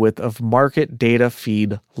bandwidth of market data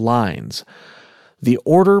feed lines. The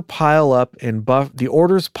orders pile up in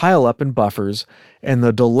buffers, and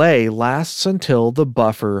the delay lasts until the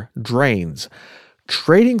buffer drains.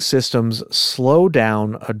 Trading systems slow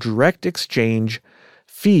down a direct exchange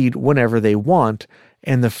feed whenever they want,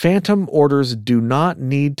 and the phantom orders do not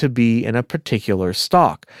need to be in a particular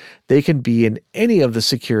stock. They can be in any of the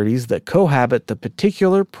securities that cohabit the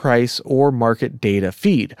particular price or market data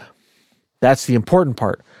feed. That's the important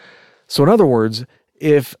part. So in other words,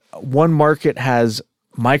 if one market has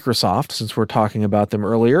Microsoft, since we're talking about them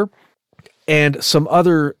earlier, and some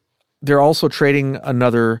other, they're also trading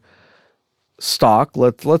another stock,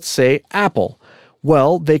 let's say Apple.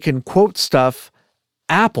 Well, they can quote stuff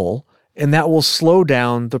Apple, and that will slow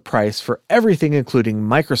down the price for everything, including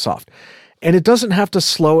Microsoft. And it doesn't have to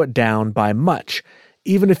slow it down by much.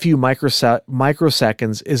 Even a few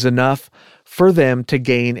microseconds is enough for them to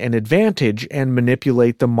gain an advantage and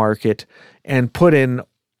manipulate the market and put in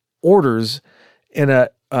orders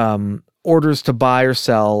orders to buy or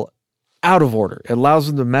sell out of order. It allows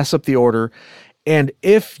them to mess up the order. And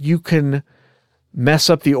if you can mess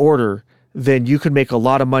up the order, then you can make a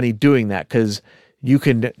lot of money doing that, because you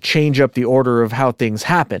can change up the order of how things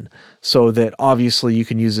happen, so that obviously you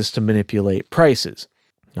can use this to manipulate prices.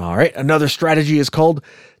 All right, another strategy is called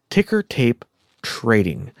ticker tape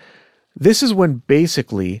trading. This is when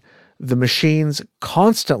basically the machines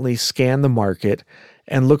constantly scan the market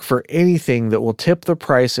and look for anything that will tip the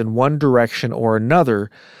price in one direction or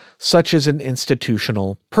another, such as an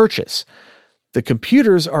institutional purchase. The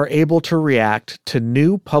computers are able to react to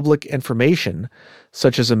new public information,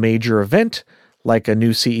 such as a major event, like a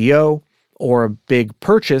new CEO or a big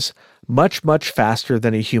purchase, much, much faster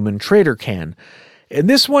than a human trader can. In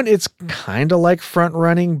this one, it's kind of like front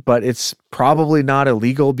running, but it's probably not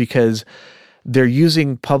illegal because they're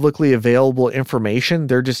using publicly available information.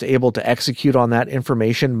 They're just able to execute on that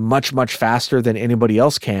information much, much faster than anybody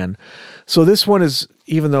else can. So this one is,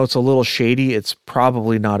 even though it's a little shady, it's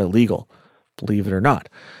probably not illegal, believe it or not.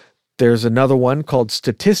 There's another one called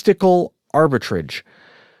statistical arbitrage.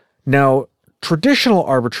 Now, traditional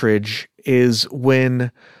arbitrage is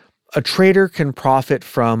when a trader can profit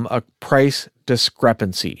from a price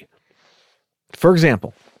discrepancy. For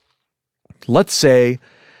example, let's say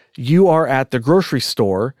you are at the grocery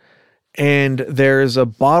store and there's a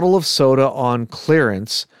bottle of soda on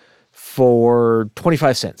clearance for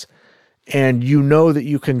 25 cents. And you know that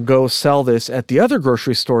you can go sell this at the other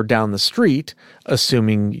grocery store down the street,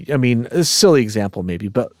 assuming, a silly example maybe,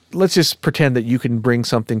 but let's just pretend that you can bring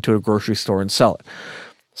something to a grocery store and sell it.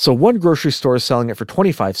 So one grocery store is selling it for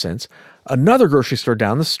 25 cents. Another grocery store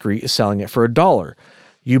down the street is selling it for $1.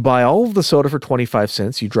 You buy all of the soda for 25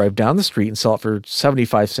 cents. You drive down the street and sell it for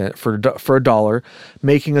 75 cents for $1,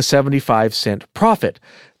 making a 75-cent profit.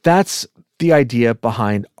 That's the idea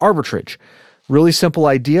behind arbitrage. Really simple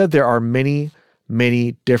idea. There are many,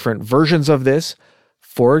 many different versions of this.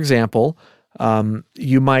 For example,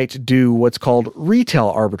 you might do what's called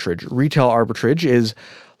retail arbitrage. Retail arbitrage is,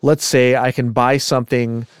 let's say I can buy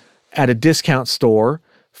something at a discount store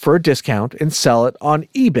for a discount and sell it on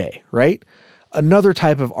eBay, right? Another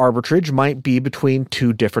type of arbitrage might be between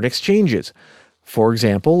two different exchanges. For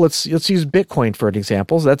example, let's use Bitcoin for an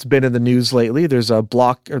example. That's been in the news lately. There's a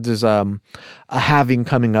halving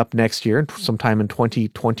coming up next year, sometime in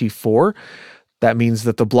 2024. That means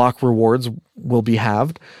that the block rewards will be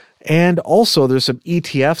halved. And also there's some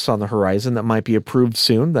ETFs on the horizon that might be approved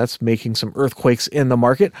soon. That's making some earthquakes in the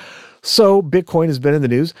market. So Bitcoin has been in the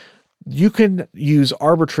news. You can use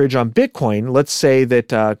arbitrage on Bitcoin. Let's say that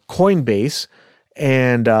Coinbase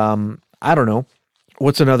and I don't know,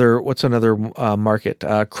 what's another market?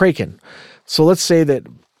 Kraken. So let's say that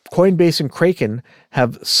Coinbase and Kraken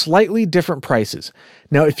have slightly different prices.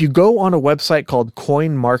 Now, if you go on a website called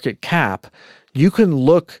CoinMarketCap, you can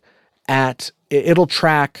look at, it'll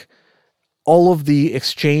track all of the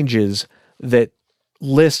exchanges that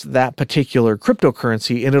list that particular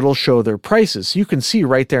cryptocurrency, and it'll show their prices. So you can see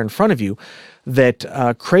right there in front of you that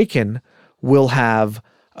Kraken will have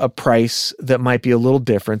a price that might be a little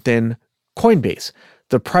different than Coinbase.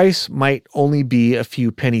 The price might only be a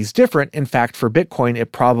few pennies different. In fact, for Bitcoin,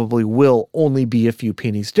 it probably will only be a few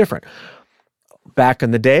pennies different. Back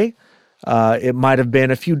in the day, it might have been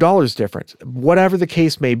a few dollars different. Whatever the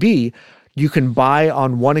case may be, you can buy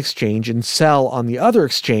on one exchange and sell on the other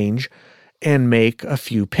exchange and make a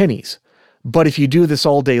few pennies. But if you do this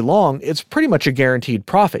all day long, it's pretty much a guaranteed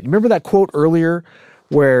profit. Remember that quote earlier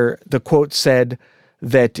where the quote said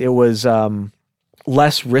that it was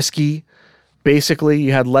less risky? Basically,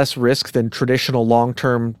 you had less risk than traditional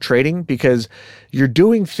long-term trading because you're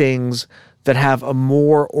doing things that have a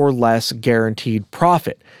more or less guaranteed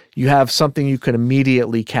profit. You have something you can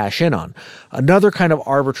immediately cash in on. Another kind of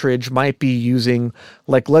arbitrage might be using,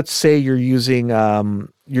 like, let's say you're using,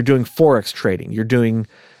 you're doing Forex trading. You're doing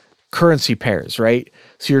currency pairs, right?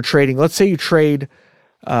 So you're trading, let's say you trade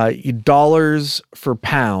dollars for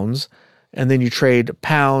pounds, and then you trade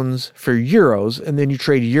pounds for euros, and then you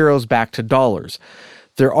trade euros back to dollars.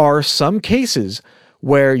 There are some cases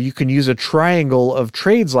where you can use a triangle of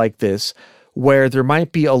trades like this, where there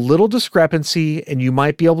might be a little discrepancy and you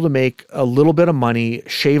might be able to make a little bit of money,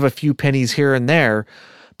 shave a few pennies here and there,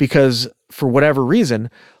 because for whatever reason,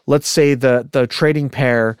 let's say the trading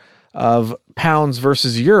pair of pounds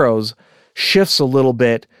versus euros shifts a little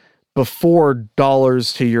bit before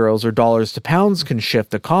dollars to euros or dollars to pounds can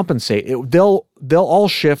shift to compensate. They'll all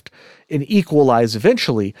shift and equalize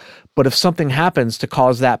eventually, but if something happens to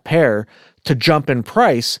cause that pair to jump in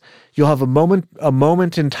price, you'll have a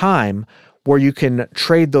moment in time where you can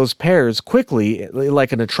trade those pairs quickly,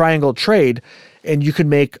 like in a triangle trade, and you can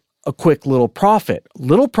make a quick little profit.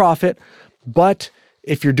 But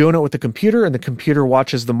if you're doing it with the computer and the computer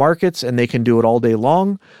watches the markets and they can do it all day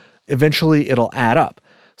long, eventually it'll add up.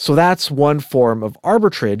 So that's one form of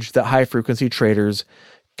arbitrage that high-frequency traders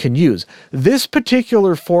can use. This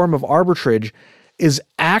particular form of arbitrage is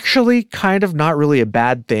actually kind of not really a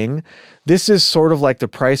bad thing. This is sort of like the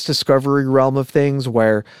price discovery realm of things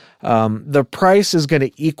where the price is going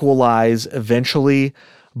to equalize eventually,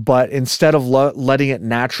 but instead of letting it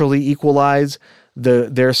naturally equalize,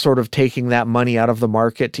 they're sort of taking that money out of the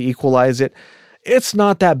market to equalize it. It's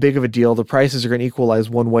not that big of a deal. The prices are going to equalize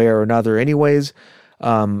one way or another anyways.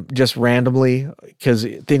 Just randomly, because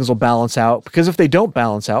things will balance out. Because if they don't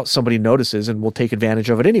balance out, somebody notices and will take advantage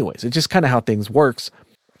of it anyways. It's just kind of how things works.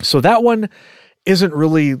 So that one isn't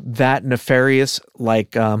really that nefarious,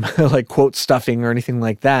 like like quote stuffing or anything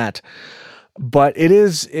like that. But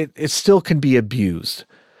it still can be abused.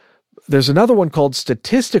 There's another one called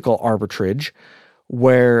statistical arbitrage,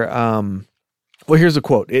 where well, here's a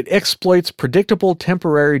quote. It exploits predictable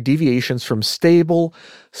temporary deviations from stable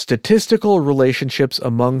statistical relationships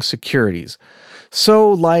among securities. So,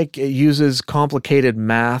 like, it uses complicated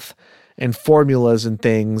math and formulas and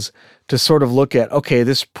things to sort of look at, okay,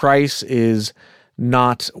 this price is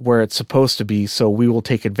not where it's supposed to be, so we will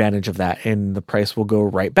take advantage of that, and the price will go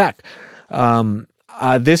right back.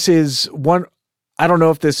 This is one... I don't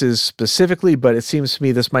know if this is specifically, but it seems to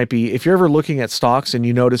me this might be, if you're ever looking at stocks and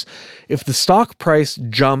you notice if the stock price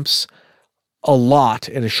jumps a lot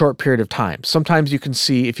in a short period of time, sometimes you can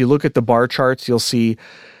see, if you look at the bar charts, you'll see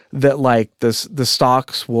that like the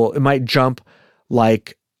stocks it might jump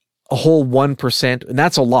like a whole 1%. And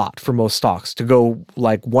that's a lot for most stocks to go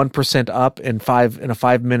like 1% up in a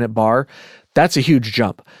 5-minute bar. That's a huge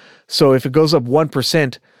jump. So if it goes up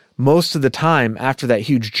 1%, most of the time after that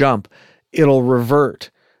huge jump, it'll revert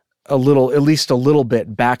a little, at least a little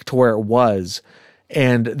bit back to where it was.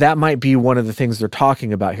 And that might be one of the things they're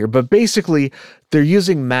talking about here. But basically, they're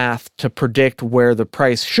using math to predict where the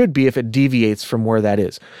price should be if it deviates from where that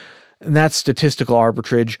is. And that's statistical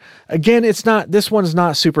arbitrage. Again, this one's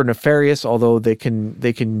not super nefarious, although they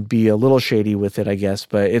can be a little shady with it, I guess,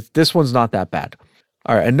 but this one's not that bad.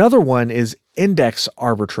 All right, another one is index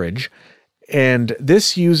arbitrage. And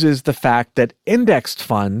this uses the fact that indexed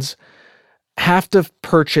funds have to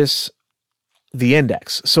purchase the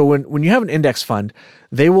index. So when you have an index fund,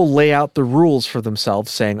 they will lay out the rules for themselves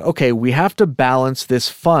saying, okay, we have to balance this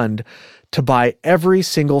fund to buy every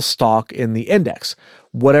single stock in the index,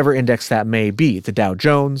 whatever index that may be, the Dow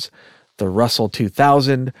Jones, the Russell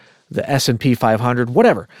 2000, the S&P 500,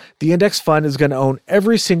 whatever. The index fund is going to own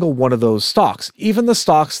every single one of those stocks, even the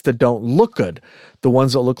stocks that don't look good, the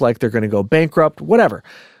ones that look like they're going to go bankrupt, whatever.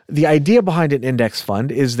 The idea behind an index fund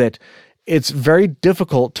is that it's very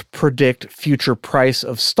difficult to predict future price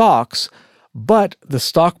of stocks, but the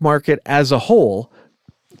stock market as a whole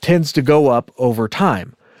tends to go up over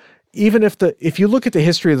time. Even if you look at the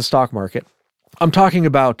history of the stock market, I'm talking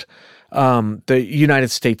about the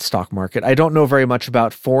United States stock market. I don't know very much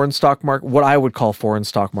about foreign stock market, what I would call foreign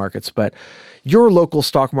stock markets, but your local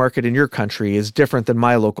stock market in your country is different than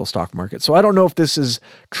my local stock market. So I don't know if this is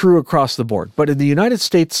true across the board, but in the United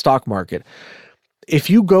States stock market, if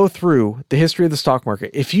you go through the history of the stock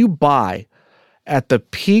market, if you buy at the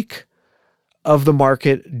peak of the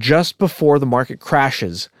market just before the market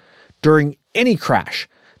crashes, during any crash,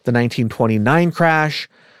 the 1929 crash,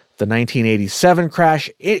 the 1987 crash,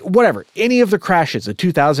 whatever, any of the crashes, the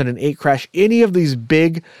 2008 crash, any of these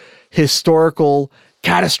big historical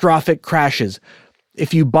catastrophic crashes,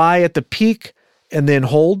 if you buy at the peak and then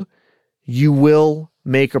hold, you will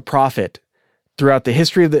make a profit throughout the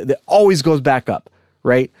history of that always goes back up,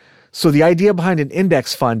 right? So the idea behind an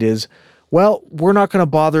index fund is, well, we're not going to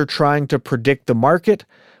bother trying to predict the market.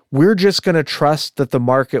 We're just going to trust that the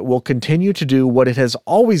market will continue to do what it has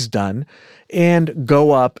always done and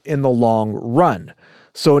go up in the long run.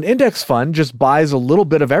 So an index fund just buys a little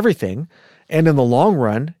bit of everything, and in the long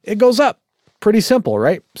run, it goes up. Pretty simple,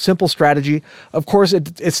 right? Simple strategy. Of course,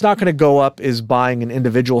 it's not going to go up as buying an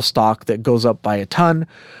individual stock that goes up by a ton,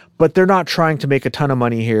 but they're not trying to make a ton of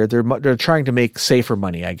money here. They're trying to make safer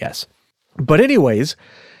money, I guess. But anyways,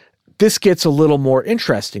 this gets a little more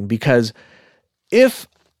interesting because if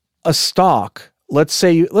a stock, let's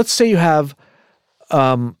say you have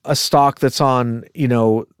a stock that's on,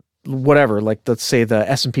 whatever, like let's say the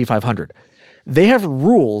S&P 500. They have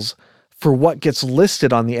rules for what gets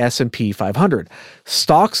listed on the S&P 500.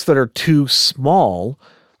 Stocks that are too small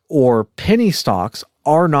or penny stocks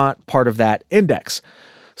are not part of that index.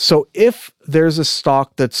 So if there's a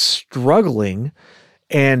stock that's struggling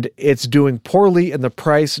and it's doing poorly and the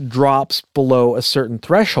price drops below a certain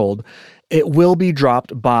threshold, it will be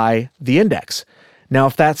dropped by the index. Now,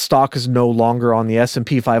 if that stock is no longer on the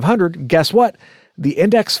S&P 500, guess what? The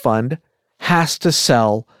index fund has to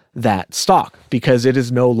sell that stock because it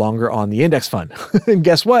is no longer on the index fund. And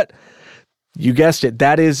guess what? You guessed it.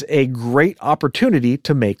 That is a great opportunity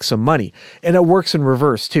to make some money. And it works in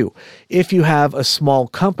reverse too. If you have a small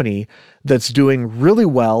company that's doing really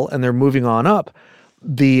well and they're moving on up,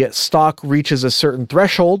 the stock reaches a certain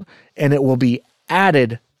threshold and it will be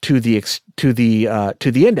added to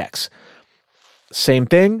the index. Same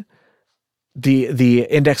thing. The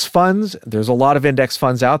index funds, there's a lot of index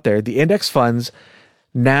funds out there. The index funds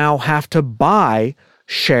now have to buy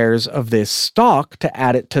shares of this stock to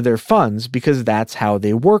add it to their funds because that's how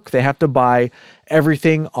they work. They have to buy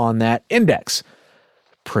everything on that index.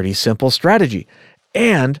 Pretty simple strategy.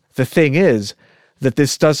 And the thing is that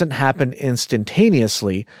this doesn't happen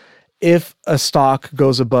instantaneously. If a stock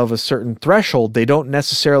goes above a certain threshold, they don't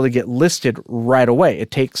necessarily get listed right away.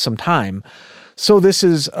 It takes some time. So this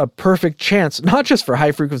is a perfect chance, not just for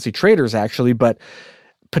high frequency traders actually, but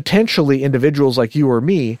potentially individuals like you or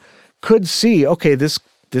me could see, okay, this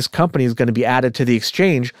company is going to be added to the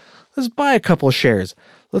exchange. Let's buy a couple of shares.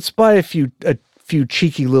 Let's buy a few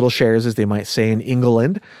cheeky little shares, as they might say in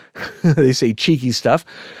England. They say cheeky stuff.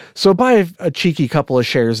 So buy a cheeky couple of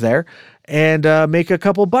shares there and make a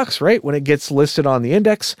couple bucks, right? When it gets listed on the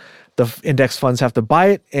index index funds have to buy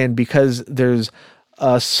it. And because there's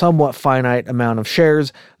a somewhat finite amount of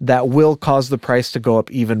shares, that will cause the price to go up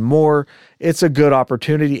even more. It's a good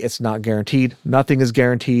opportunity. It's not guaranteed. Nothing is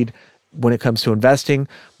guaranteed when it comes to investing,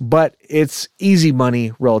 but it's easy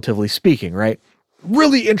money, relatively speaking, right?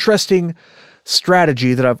 Really interesting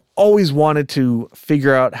strategy that I've always wanted to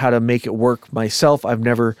figure out how to make it work myself. I've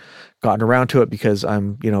never gotten around to it because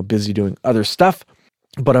I'm, busy doing other stuff.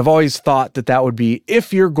 But I've always thought that that would be,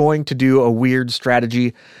 if you're going to do a weird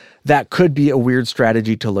strategy, that could be a weird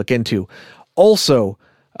strategy to look into. Also,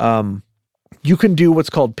 you can do what's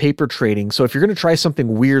called paper trading. So if you're going to try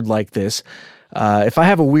something weird like this, if I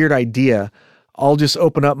have a weird idea, I'll just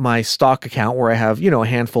open up my stock account where I have, a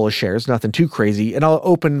handful of shares, nothing too crazy, and I'll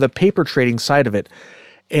open the paper trading side of it,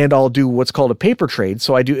 and I'll do what's called a paper trade.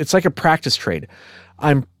 So it's like a practice trade.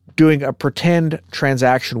 I'm doing a pretend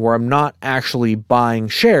transaction where I'm not actually buying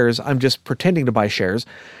shares. I'm just pretending to buy shares.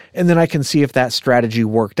 And then I can see if that strategy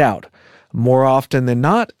worked out. More often than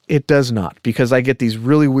not, it does not, because I get these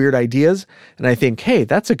really weird ideas and I think, hey,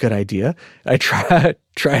 that's a good idea. I try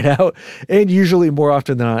it out. And usually more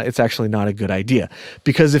often than not, it's actually not a good idea,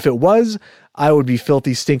 because if it was, I would be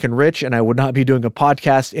filthy stinking rich and I would not be doing a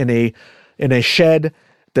podcast in a shed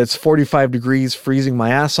that's 45 degrees, freezing my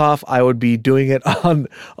ass off. I would be doing it on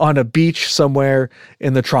a beach somewhere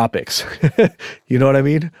in the tropics. You know what I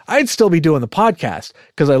mean? I'd still be doing the podcast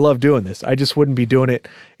because I love doing this. I just wouldn't be doing it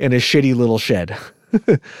in a shitty little shed.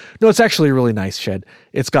 No, it's actually a really nice shed.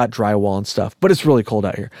 It's got drywall and stuff, but it's really cold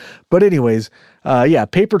out here. But anyways,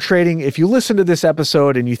 paper trading. If you listen to this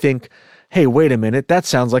episode and you think, hey, wait a minute, that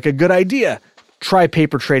sounds like a good idea, try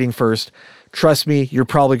paper trading first. Trust me, you're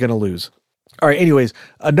probably going to lose. All right, anyways,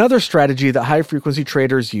 another strategy that high-frequency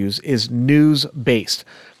traders use is news-based.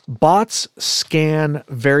 Bots scan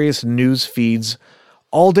various news feeds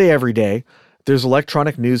all day, every day. There's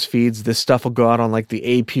electronic news feeds. This stuff will go out on like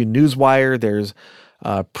the AP Newswire. There's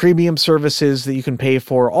premium services that you can pay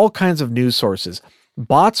for, all kinds of news sources.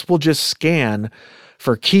 Bots will just scan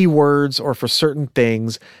for keywords or for certain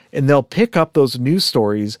things, and they'll pick up those news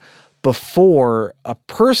stories before a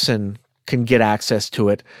person can get access to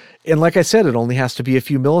it. And like I said, it only has to be a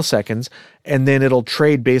few milliseconds, and then it'll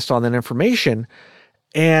trade based on that information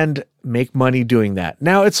and make money doing that.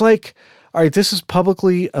 Now it's like, all right, this is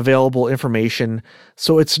publicly available information,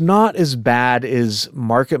 so it's not as bad as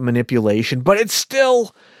market manipulation, but it's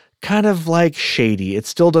still kind of like shady. It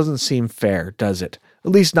still doesn't seem fair, does it?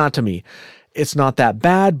 At least not to me. It's not that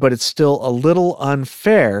bad, but it's still a little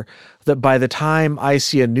unfair that by the time I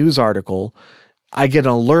see a news article, I get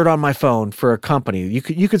an alert on my phone for a company. You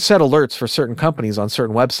could set alerts for certain companies on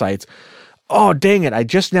certain websites. Oh, dang it. I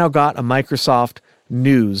just now got a Microsoft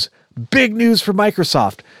news. Big news for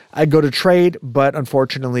Microsoft. I go to trade, but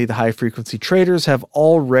unfortunately the high frequency traders have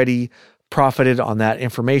already profited on that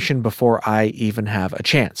information before I even have a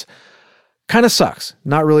chance. Kind of sucks.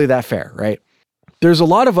 Not really that fair, right? There's a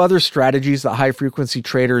lot of other strategies that high frequency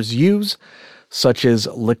traders use, such as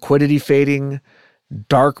liquidity fading,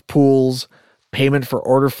 dark pools, payment for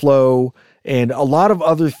order flow, and a lot of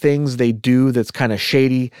other things they do that's kind of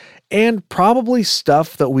shady, and probably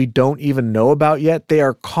stuff that we don't even know about yet. They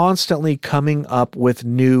are constantly coming up with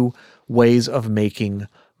new ways of making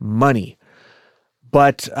money.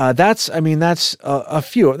 But that's a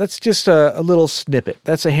few. That's just a little snippet.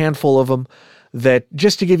 That's a handful of them, that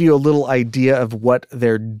just to give you a little idea of what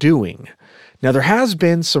they're doing. Now, there has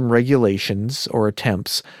been some regulations or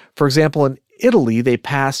attempts. For example, in Italy, they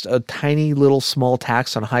passed a tiny little small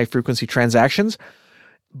tax on high-frequency transactions.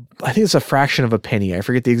 I think it's a fraction of a penny. I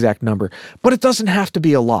forget the exact number. But it doesn't have to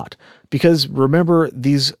be a lot, because remember,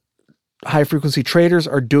 these high-frequency traders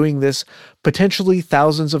are doing this potentially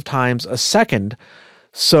thousands of times a second.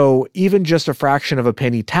 So even just a fraction of a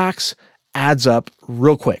penny tax adds up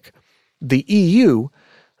real quick. The EU,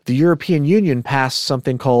 the European Union, passed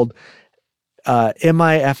something called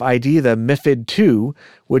MIFID, the MiFID II,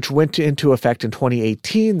 which went into effect in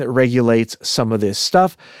 2018, that regulates some of this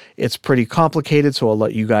stuff. It's pretty complicated, so I'll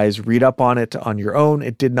let you guys read up on it on your own.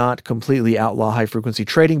 It did not completely outlaw high-frequency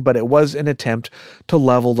trading, but it was an attempt to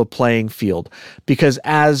level the playing field. Because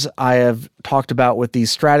as I have talked about with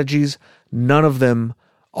these strategies, none of them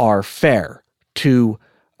are fair to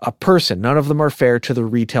a person. None of them are fair to the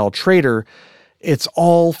retail trader. It's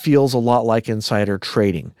all feels a lot like insider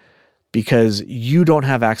trading, because you don't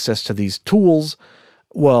have access to these tools.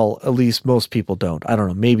 Well, at least most people don't. I don't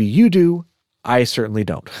know. Maybe you do. I certainly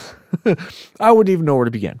don't. I wouldn't even know where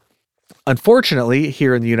to begin. Unfortunately,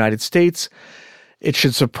 here in the United States, it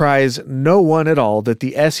should surprise no one at all that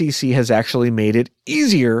the SEC has actually made it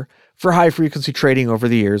easier for high-frequency trading over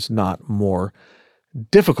the years, not more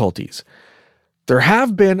difficulties. There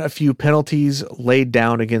have been a few penalties laid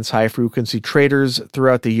down against high-frequency traders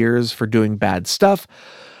throughout the years for doing bad stuff,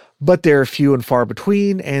 but they're few and far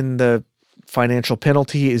between, and the financial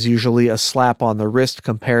penalty is usually a slap on the wrist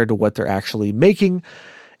compared to what they're actually making.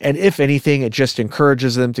 And if anything, it just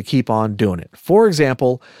encourages them to keep on doing it. For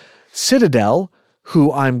example, Citadel,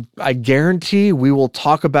 who I guarantee we will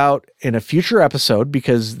talk about in a future episode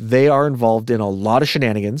because they are involved in a lot of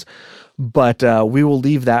shenanigans, but we will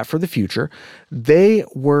leave that for the future. They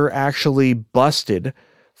were actually busted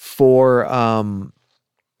for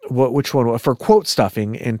for quote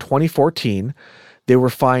stuffing in 2014. They were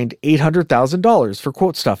fined $800,000 for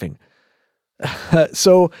quote stuffing.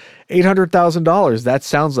 So $800,000,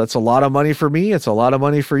 that's a lot of money for me. It's a lot of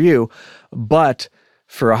money for you. But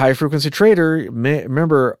for a high frequency trader,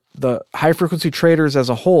 remember the high frequency traders as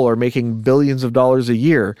a whole are making billions of dollars a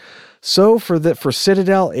year. So for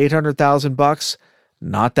Citadel, $800,000,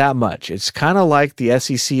 not that much. It's kind of like the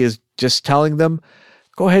SEC is just telling them,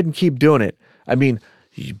 go ahead and keep doing it. I mean,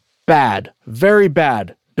 bad, very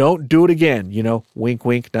bad. Don't do it again. Wink,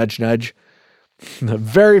 wink, nudge, nudge.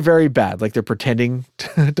 Very, very bad. Like they're pretending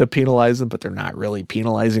to penalize them, but they're not really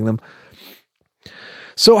penalizing them.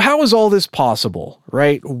 So how is all this possible,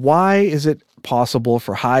 right? Why is it possible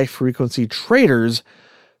for high frequency traders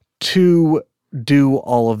to do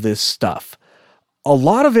all of this stuff? A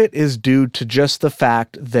lot of it is due to just the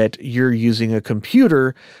fact that you're using a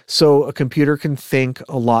computer, so a computer can think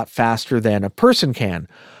a lot faster than a person can.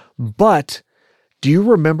 But do you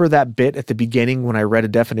remember that bit at the beginning when I read a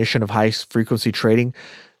definition of high frequency trading?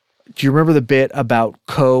 Do you remember the bit about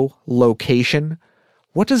co-location?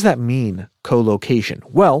 What does that mean, co-location?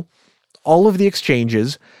 Well, all of the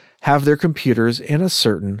exchanges have their computers in a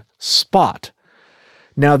certain spot.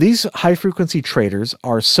 Now, these high-frequency traders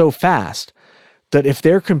are so fast that if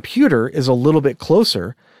their computer is a little bit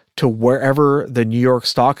closer to wherever the New York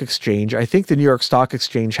Stock Exchange, I think the New York Stock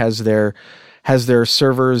Exchange has their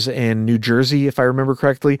servers in New Jersey, if I remember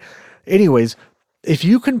correctly. Anyways, if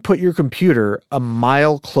you can put your computer a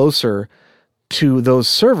mile closer to those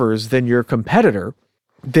servers than your competitor,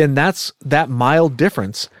 then that mile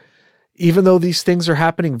difference, even though these things are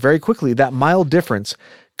happening very quickly, that mile difference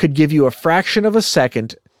could give you a fraction of a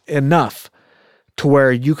second enough to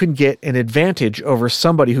where you can get an advantage over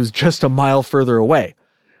somebody who's just a mile further away.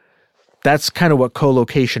 That's kind of what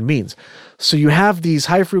co-location means. So you have these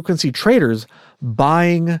high-frequency traders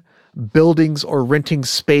buying buildings or renting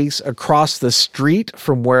space across the street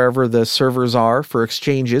from wherever the servers are for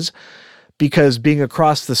exchanges, because being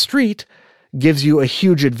across the street gives you a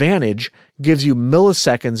huge advantage, gives you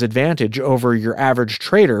milliseconds advantage over your average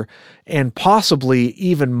trader, and possibly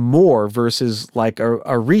even more versus like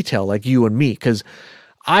a retail like you and me, because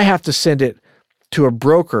I have to send it to a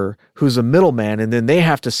broker who's a middleman, and then they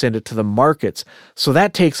have to send it to the markets. So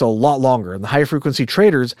that takes a lot longer, and the high frequency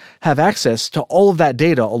traders have access to all of that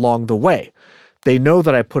data along the way. They know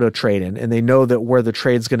that I put a trade in, and they know that where the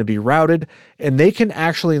trade's going to be routed, and they can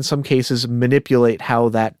actually, in some cases, manipulate how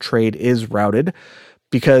that trade is routed,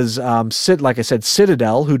 because, like I said,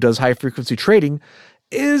 Citadel, who does high-frequency trading,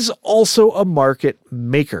 is also a market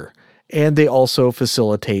maker, and they also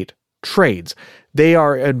facilitate trades. They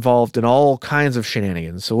are involved in all kinds of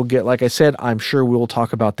shenanigans. So we'll get, like I said, I'm sure we will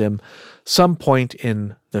talk about them some point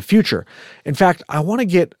in the future. In fact, I want to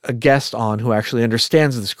get a guest on who actually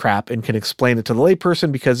understands this crap and can explain it to the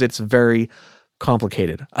layperson because it's very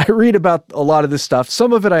complicated. I read about a lot of this stuff.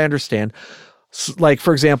 Some of it I understand. Like,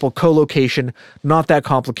 for example, co-location, not that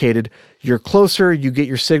complicated. You're closer, you get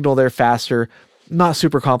your signal there faster. Not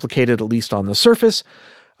super complicated, at least on the surface.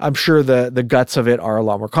 I'm sure the guts of it are a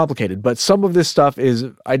lot more complicated. But some of this stuff is,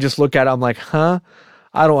 I just look at it, I'm like, I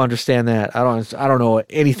don't understand that. I don't know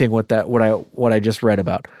anything what I just read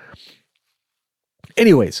about.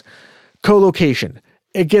 Anyways, co-location.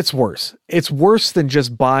 It gets worse. It's worse than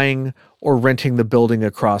just buying or renting the building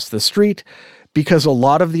across the street, because a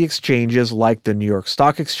lot of the exchanges like the New York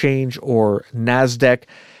Stock Exchange or NASDAQ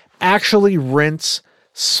actually rents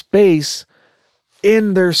space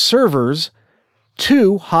in their servers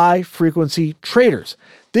to high frequency traders.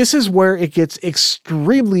 This is where it gets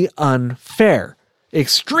extremely unfair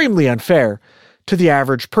to the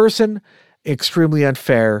average person, extremely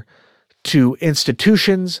unfair to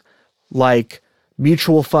institutions like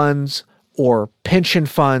mutual funds or pension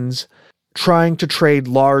funds trying to trade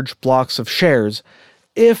large blocks of shares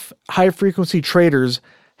if high-frequency traders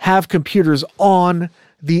have computers on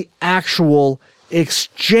the actual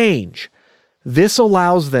exchange. This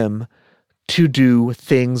allows them to do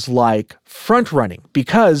things like front running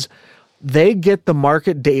because they get the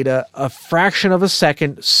market data a fraction of a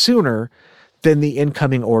second sooner than the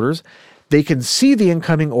incoming orders. They can see the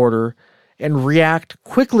incoming order and react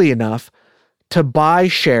quickly enough to buy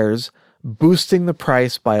shares, boosting the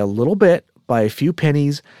price by a little bit, by a few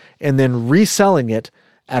pennies, and then reselling it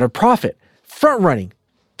at a profit. Front running.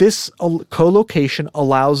 This co-location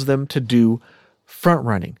allows them to do front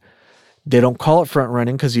running. They don't call it front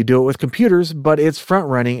running because you do it with computers, but it's front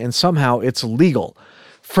running and somehow it's legal.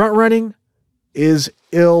 Front running is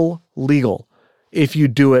illegal if you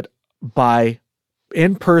do it by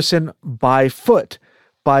in person, by foot,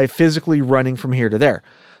 by physically running from here to there.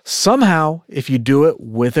 Somehow, if you do it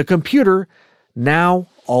with a computer, now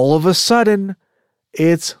all of a sudden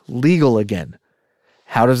it's legal again.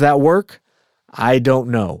 How does that work? I don't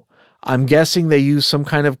know. I'm guessing they use some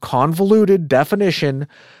kind of convoluted definition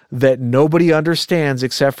that nobody understands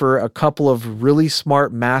except for a couple of really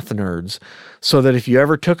smart math nerds, so that if you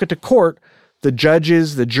ever took it to court, the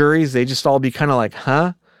judges, the juries, they just all be kind of like,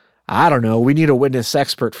 huh? I don't know. We need a witness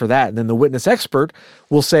expert for that. And then the witness expert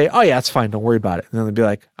will say, oh yeah, it's fine. Don't worry about it. And then they'll be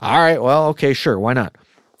like, all right, well, okay, sure. Why not?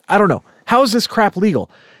 I don't know. How is this crap legal?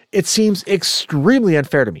 It seems extremely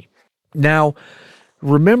unfair to me. Now,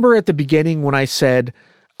 remember at the beginning when I said,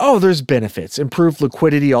 oh, there's benefits, improved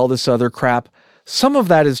liquidity, all this other crap. Some of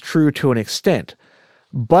that is true to an extent,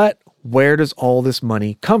 but where does all this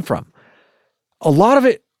money come from? A lot of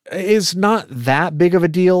it is not that big of a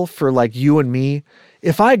deal for like you and me.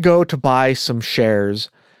 If I go to buy some shares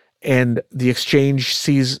and the exchange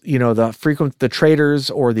sees, the traders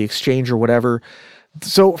or the exchange or whatever.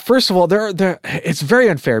 So first of all, it's very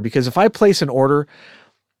unfair because if I place an order,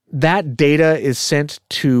 that data is sent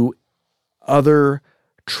to other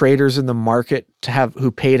traders in the market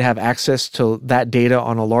who pay to have access to that data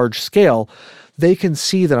on a large scale. They can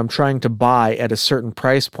see that I'm trying to buy at a certain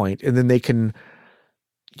price point, and then they can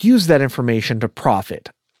use that information to profit.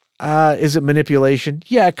 Is it manipulation?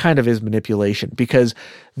 Yeah, it kind of is manipulation because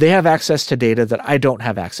they have access to data that I don't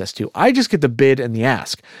have access to. I just get the bid and the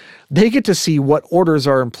ask. They get to see what orders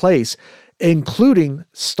are in place, including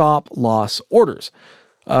stop loss orders.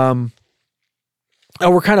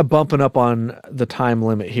 We're kind of bumping up on the time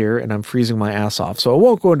limit here, and I'm freezing my ass off. So I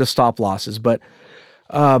won't go into stop losses, but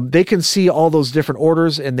they can see all those different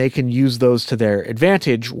orders and they can use those to their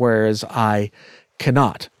advantage, whereas I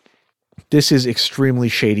cannot. This is extremely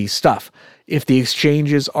shady stuff. If the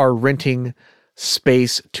exchanges are renting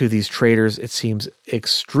space to these traders, it seems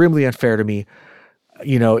extremely unfair to me.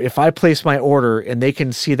 If I place my order and they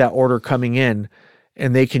can see that order coming in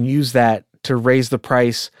and they can use that to raise the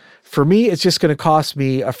price, for me, it's just going to cost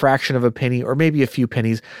me a fraction of a penny or maybe a few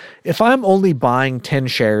pennies. If I'm only buying 10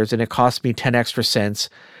 shares and it costs me 10 extra cents,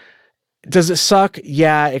 does it suck?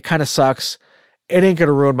 Yeah, it kind of sucks. It ain't going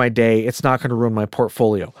to ruin my day. It's not going to ruin my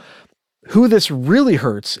portfolio. Who this really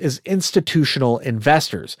hurts is institutional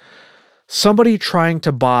investors. Somebody trying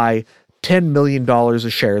to buy $10 million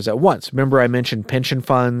of shares at once. Remember I mentioned pension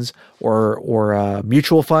funds or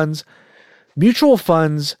mutual funds? Mutual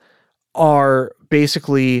funds are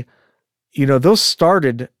basically, those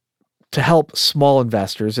started to help small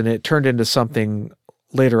investors and it turned into something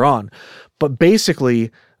later on. But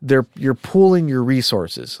basically, you're pooling your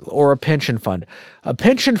resources, or a pension fund. A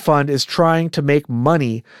pension fund is trying to make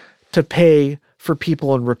money to pay for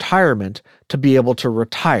people in retirement to be able to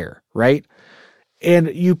retire, right?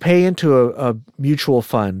 And you pay into a mutual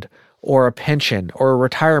fund or a pension or a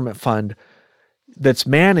retirement fund that's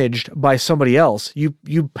managed by somebody else. You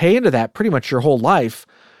pay into that pretty much your whole life,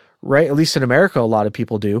 right? At least in America, a lot of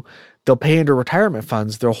people do. They'll pay into retirement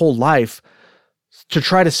funds their whole life to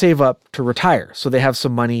try to save up to retire. So they have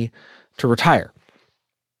some money to retire.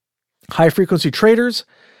 High frequency traders,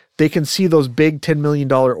 they can see those big $10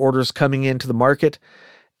 million orders coming into the market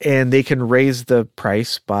and they can raise the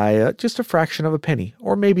price by just a fraction of a penny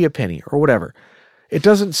or maybe a penny or whatever. It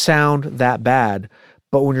doesn't sound that bad,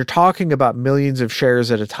 but when you're talking about millions of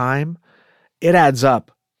shares at a time, it adds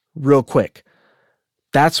up real quick.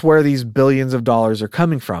 That's where these billions of dollars are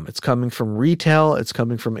coming from. It's coming from retail. It's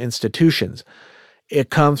coming from institutions. It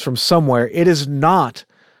comes from somewhere. It is not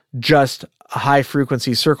just a high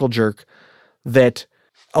frequency circle jerk that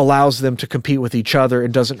allows them to compete with each other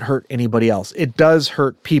and doesn't hurt anybody else. It does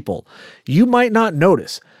hurt people. You might not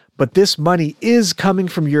notice, but this money is coming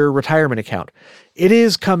from your retirement account. It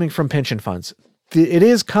is coming from pension funds. It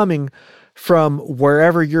is coming from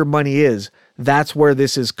wherever your money is. That's where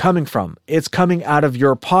this is coming from. It's coming out of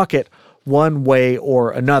your pocket one way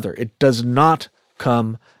or another. It does not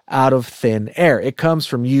come out of thin air. It comes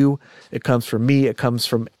from you. It comes from me. It comes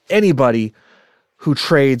from anybody who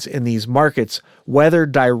trades in these markets, whether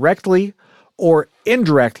directly or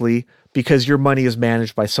indirectly, because your money is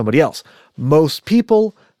managed by somebody else. Most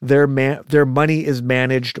people, their money is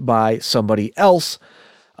managed by somebody else.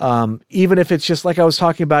 Even if it's just like I was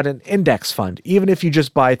talking about an index fund, even if you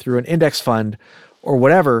just buy through an index fund or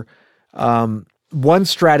whatever, one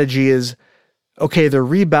strategy is, okay, they're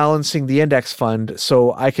rebalancing the index fund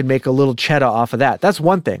so I can make a little cheddar off of that. That's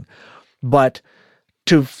one thing. But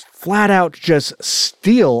to flat out just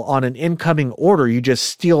steal on an incoming order, you just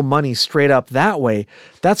steal money straight up that way,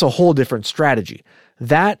 that's a whole different strategy.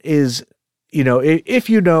 That is, if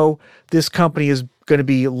you know this company is going to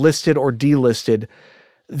be listed or delisted,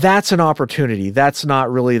 that's an opportunity. That's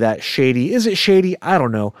not really that shady. Is it shady? I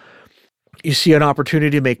don't know. You see an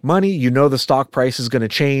opportunity to make money, the stock price is going to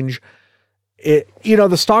change.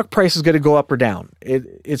 The stock price is going to go up or down.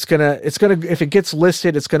 It's going to, if it gets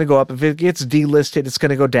listed, it's going to go up. If it gets delisted, it's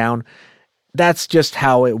going to go down. That's just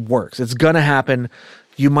how it works. It's going to happen.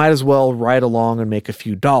 You might as well ride along and make a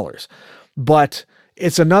few dollars. But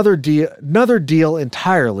it's another deal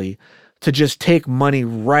entirely to just take money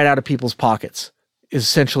right out of people's pockets,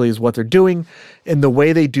 essentially is what they're doing. And the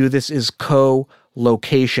way they do this is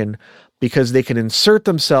co-location, because they can insert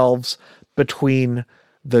themselves between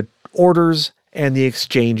the orders and the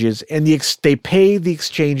exchanges, and they pay the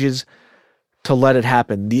exchanges to let it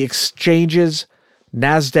happen. The exchanges,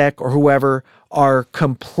 NASDAQ or whoever, are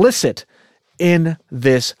complicit in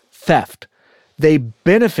this theft. They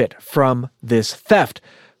benefit from this theft.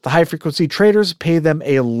 The high-frequency traders pay them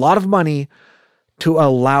a lot of money to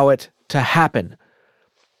allow it to happen.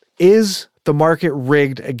 Is the market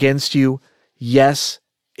rigged against you? Yes,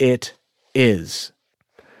 it is.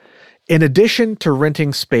 In addition to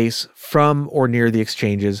renting space from or near the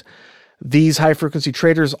exchanges, these high-frequency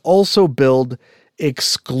traders also build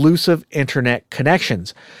exclusive internet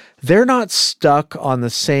connections. They're not stuck on the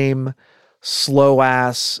same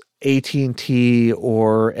slow-ass AT&T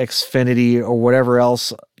or Xfinity or whatever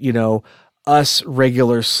else, us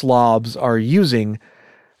regular slobs are using.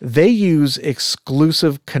 They use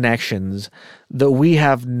exclusive connections that we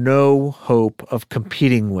have no hope of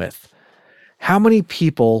competing with. How many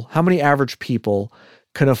average people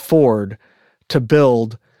can afford to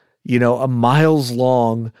build, a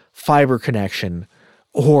miles-long fiber connection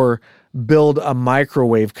or build a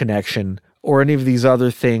microwave connection or any of these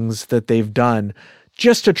other things that they've done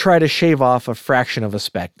just to try to shave off a fraction of a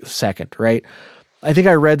second, right? I think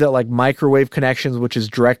I read that like microwave connections, which is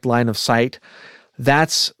direct line of sight,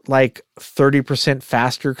 that's like 30%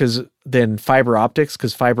 faster than fiber optics,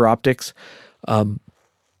 because fiber optics,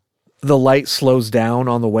 the light slows down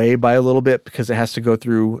on the way by a little bit because it has to go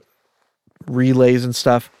through relays and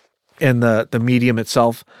stuff. And the medium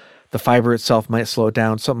itself, the fiber itself might slow it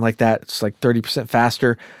down, something like that. It's like 30%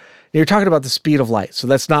 faster. And you're talking about the speed of light. So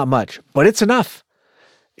that's not much, but it's enough.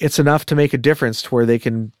 It's enough to make a difference to where they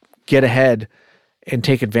can get ahead and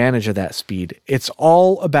take advantage of that speed. It's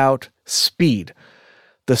all about speed.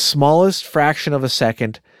 The smallest fraction of a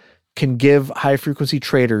second can give high-frequency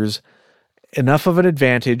traders enough of an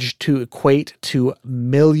advantage to equate to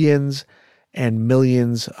millions and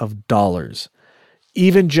millions of dollars.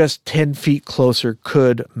 Even just 10 feet closer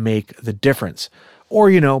could make the difference. Or,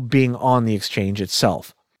 being on the exchange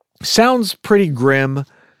itself. Sounds pretty grim,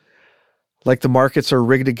 like the markets are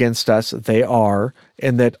rigged against us. They are,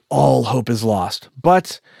 and that all hope is lost.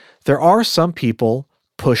 But there are some people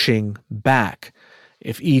pushing back.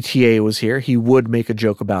 If ETA was here, he would make a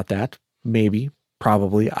joke about that. Maybe,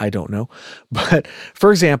 probably, I don't know. But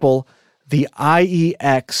for example, the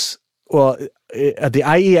IEX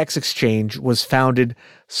exchange was founded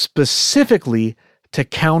specifically to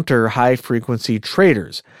counter high-frequency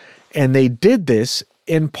traders. And they did this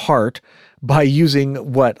in part by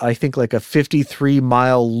using what I think like a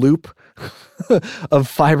 53-mile loop of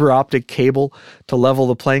fiber optic cable to level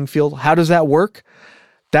the playing field. How does that work?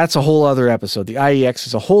 That's a whole other episode. The IEX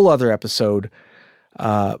is a whole other episode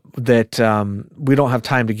that we don't have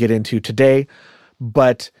time to get into today.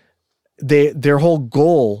 But their whole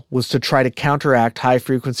goal was to try to counteract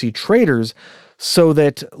high-frequency traders so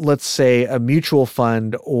that, let's say, a mutual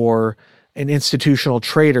fund or an institutional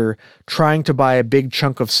trader trying to buy a big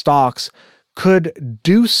chunk of stocks could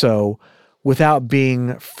do so without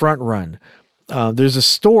being front-run. There's a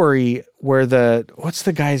story where what's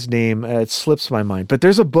the guy's name? It slips my mind. But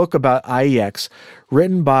there's a book about IEX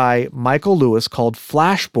written by Michael Lewis called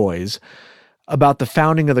Flash Boys about the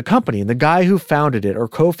founding of the company. And the guy who founded it or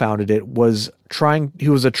co-founded it he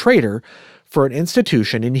was a trader for an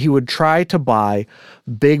institution, and he would try to buy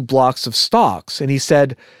big blocks of stocks. And he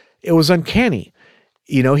said it was uncanny.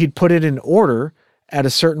 He'd put it in order at a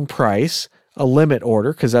certain price, a limit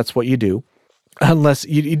order, because that's what you do. Unless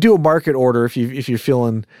you do a market order if you're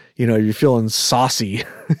feeling, you're feeling saucy.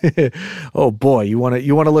 Oh boy, you want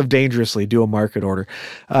to live dangerously, do a market order.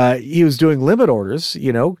 He was doing limit orders,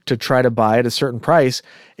 to try to buy at a certain price.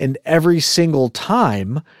 And every single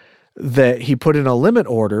time that he put in a limit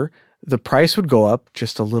order, the price would go up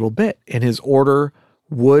just a little bit and his order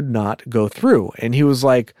would not go through. And he was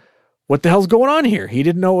like, what the hell's going on here? He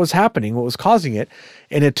didn't know what was happening, what was causing it.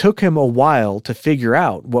 And it took him a while to figure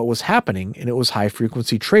out what was happening. And it was high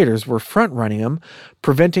frequency traders were front running him,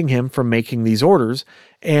 preventing him from making these orders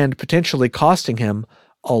and potentially costing him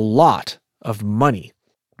a lot of money.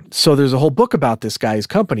 So there's a whole book about this guy's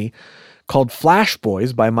company called Flash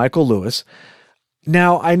Boys by Michael Lewis.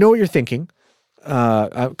 Now, I know what you're thinking,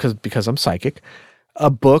 because I'm psychic, a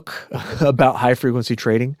book about high frequency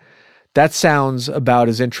trading. That sounds about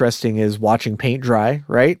as interesting as watching paint dry,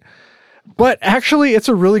 right? But actually, it's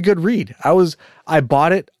a really good read. I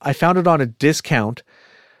bought it. I found it on a discount,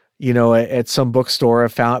 at some bookstore.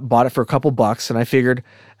 Bought it for a couple bucks, and I figured,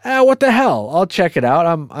 what the hell? I'll check it out.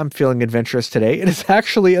 I'm feeling adventurous today. It is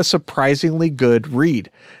actually a surprisingly good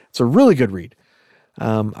read. It's a really good read.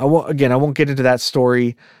 I won't get into that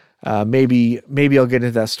story. Maybe I'll get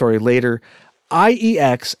into that story later.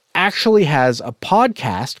 IEX actually has a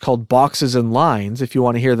podcast called Boxes and Lines, if you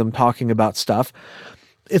want to hear them talking about stuff.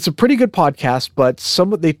 It's a pretty good podcast, but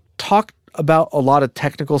they talk about a lot of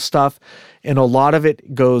technical stuff, and a lot of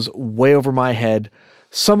it goes way over my head.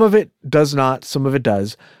 Some of it does not, some of it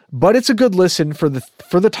does, but it's a good listen for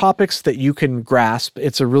the topics that you can grasp.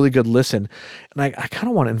 It's a really good listen. And I kind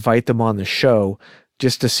of want to invite them on the show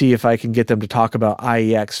just to see if I can get them to talk about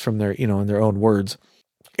IEX from their, in their own words.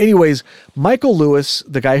 Anyways, Michael Lewis,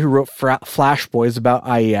 the guy who wrote Flash Boys about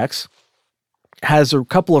IEX, has a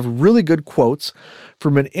couple of really good quotes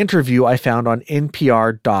from an interview I found on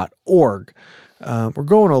npr.org. We're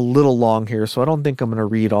going a little long here, so I don't think I'm going to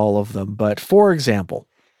read all of them. But for example,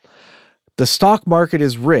 the stock market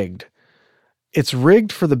is rigged. It's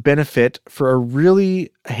rigged for the benefit for a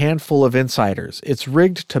handful of insiders. It's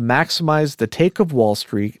rigged to maximize the take of Wall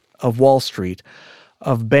Street, of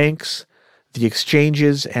banks, the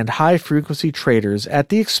exchanges, and high-frequency traders at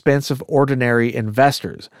the expense of ordinary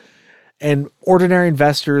investors. And ordinary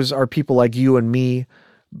investors are people like you and me,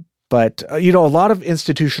 but, a lot of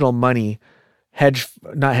institutional money,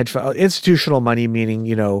 institutional money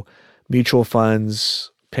meaning, mutual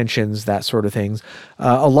funds, pensions, that sort of things.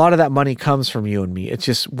 A lot of that money comes from you and me. It's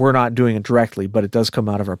just we're not doing it directly, but it does come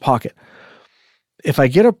out of our pocket. If I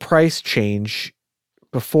get a price change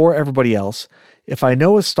before everybody else, if I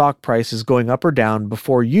know a stock price is going up or down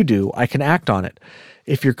before you do, I can act on it.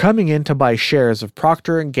 If you're coming in to buy shares of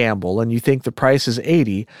Procter & Gamble and you think the price is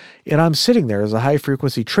 80, and I'm sitting there as a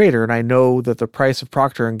high-frequency trader and I know that the price of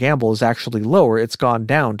Procter & Gamble is actually lower, it's gone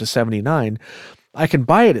down to 79, I can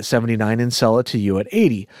buy it at 79 and sell it to you at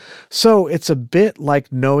 80. So it's a bit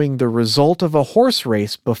like knowing the result of a horse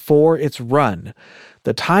race before it's run.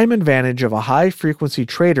 The time advantage of a high-frequency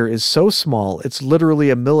trader is so small, it's literally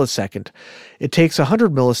a millisecond. It takes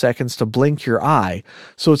 100 milliseconds to blink your eye,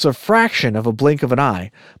 so it's a fraction of a blink of an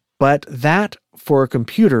eye. But that, for a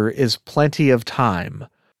computer, is plenty of time.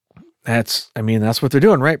 That's what they're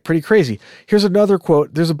doing, right? Pretty crazy. Here's another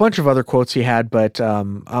quote. There's a bunch of other quotes he had, but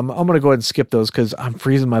I'm going to go ahead and skip those because I'm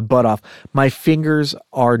freezing my butt off. My fingers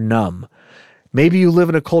are numb. Maybe you live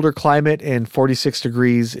in a colder climate and 46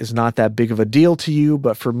 degrees is not that big of a deal to you,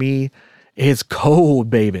 but for me, it's cold,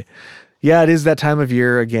 baby. Yeah, it is that time of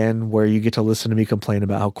year again where you get to listen to me complain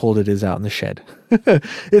about how cold it is out in the shed.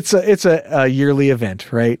 It's a yearly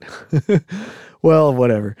event, right? Well,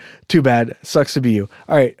 whatever. Too bad. Sucks to be you.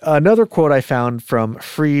 All right. Another quote I found from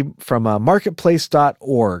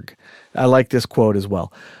marketplace.org. I like this quote as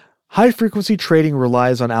well. High-frequency trading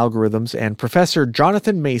relies on algorithms, and Professor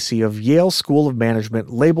Jonathan Macy of Yale School of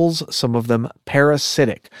Management labels some of them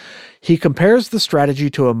parasitic. He compares the strategy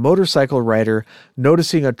to a motorcycle rider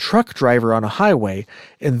noticing a truck driver on a highway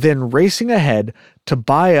and then racing ahead to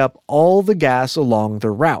buy up all the gas along the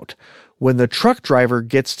route. When the truck driver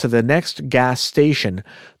gets to the next gas station,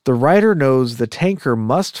 the rider knows the tanker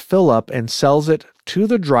must fill up and sells it to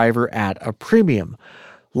the driver at a premium.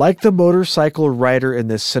 Like the motorcycle rider in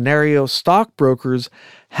this scenario, stockbrokers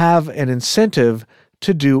have an incentive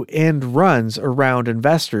to do end runs around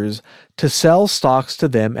investors to sell stocks to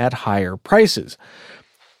them at higher prices.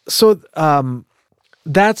 So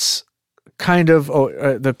that's kind of,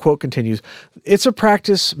 the quote continues, it's a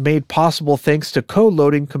practice made possible thanks to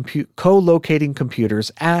co-locating computers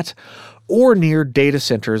at or near data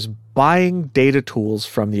centers, buying data tools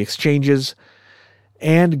from the exchanges,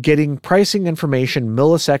 and getting pricing information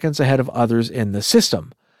milliseconds ahead of others in the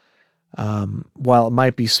system. While it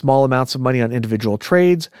might be small amounts of money on individual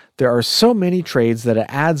trades, there are so many trades that it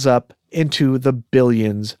adds up into the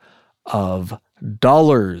billions of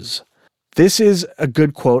dollars. This is a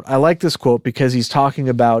good quote. I like this quote because he's talking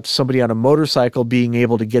about somebody on a motorcycle being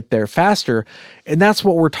able to get there faster, and that's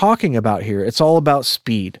what we're talking about here. It's all about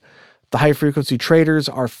speed. The high-frequency traders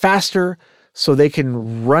are faster, so they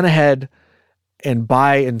can run ahead and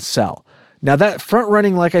buy and sell. Now that front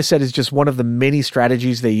running, like I said, is just one of the many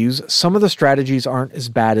strategies they use. Some of the strategies aren't as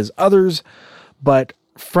bad as others, but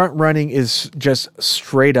front running is just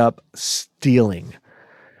straight up stealing.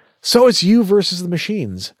 So it's you versus the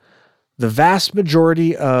machines. The vast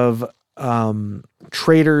majority of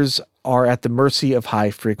traders are at the mercy of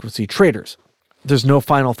high frequency traders. There's no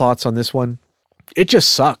final thoughts on this one. It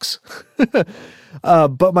just sucks.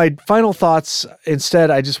 But my final thoughts,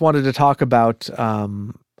 instead, I just wanted to talk about,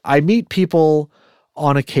 I meet people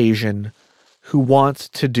on occasion who want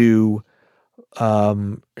to do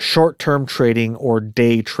short-term trading or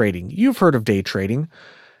day trading. You've heard of day trading.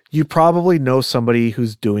 You probably know somebody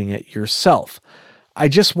who's doing it yourself. I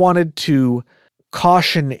just wanted to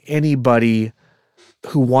caution anybody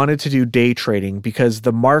who wanted to do day trading because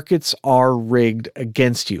the markets are rigged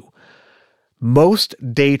against you. Most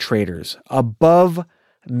day traders, above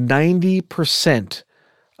 90%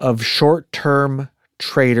 of short-term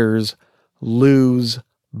traders, lose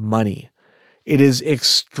money. It is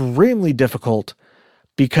extremely difficult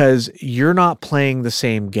because you're not playing the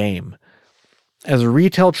same game. As a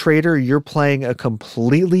retail trader, you're playing a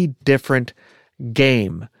completely different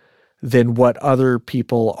game than what other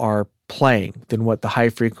people are playing, than what the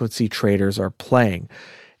high-frequency traders are playing.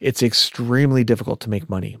 It's extremely difficult to make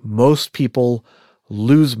money. Most people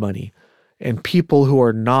lose money, and people who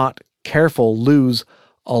are not careful lose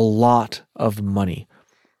a lot of money.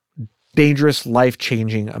 Dangerous,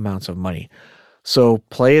 life-changing amounts of money. So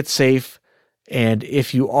play it safe, and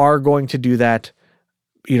if you are going to do that,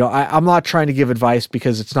 I'm not trying to give advice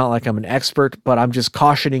because it's not like I'm an expert, but I'm just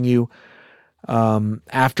cautioning you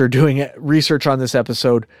after doing research on this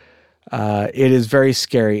episode. It is very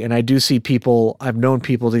scary. And I do see I've known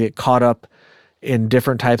people to get caught up in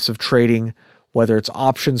different types of trading, whether it's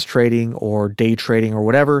options trading or day trading or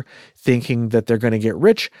whatever, thinking that they're going to get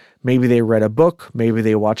rich. Maybe they read a book, maybe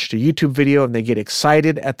they watched a YouTube video and they get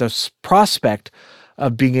excited at the prospect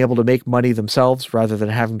of being able to make money themselves rather than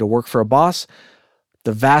having to work for a boss.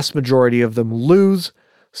 The vast majority of them lose.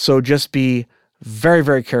 So just be very,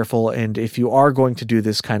 very careful. And if you are going to do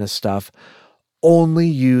this kind of stuff, only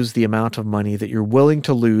use the amount of money that you're willing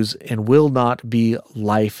to lose and will not be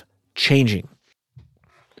life-changing.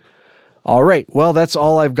 All right. Well, that's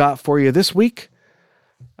all I've got for you this week.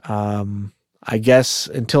 I guess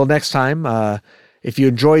until next time, if you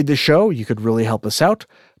enjoyed the show, you could really help us out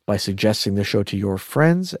by suggesting the show to your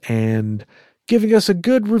friends and giving us a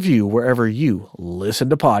good review wherever you listen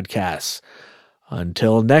to podcasts.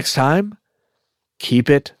 Until next time, keep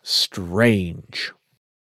it strange.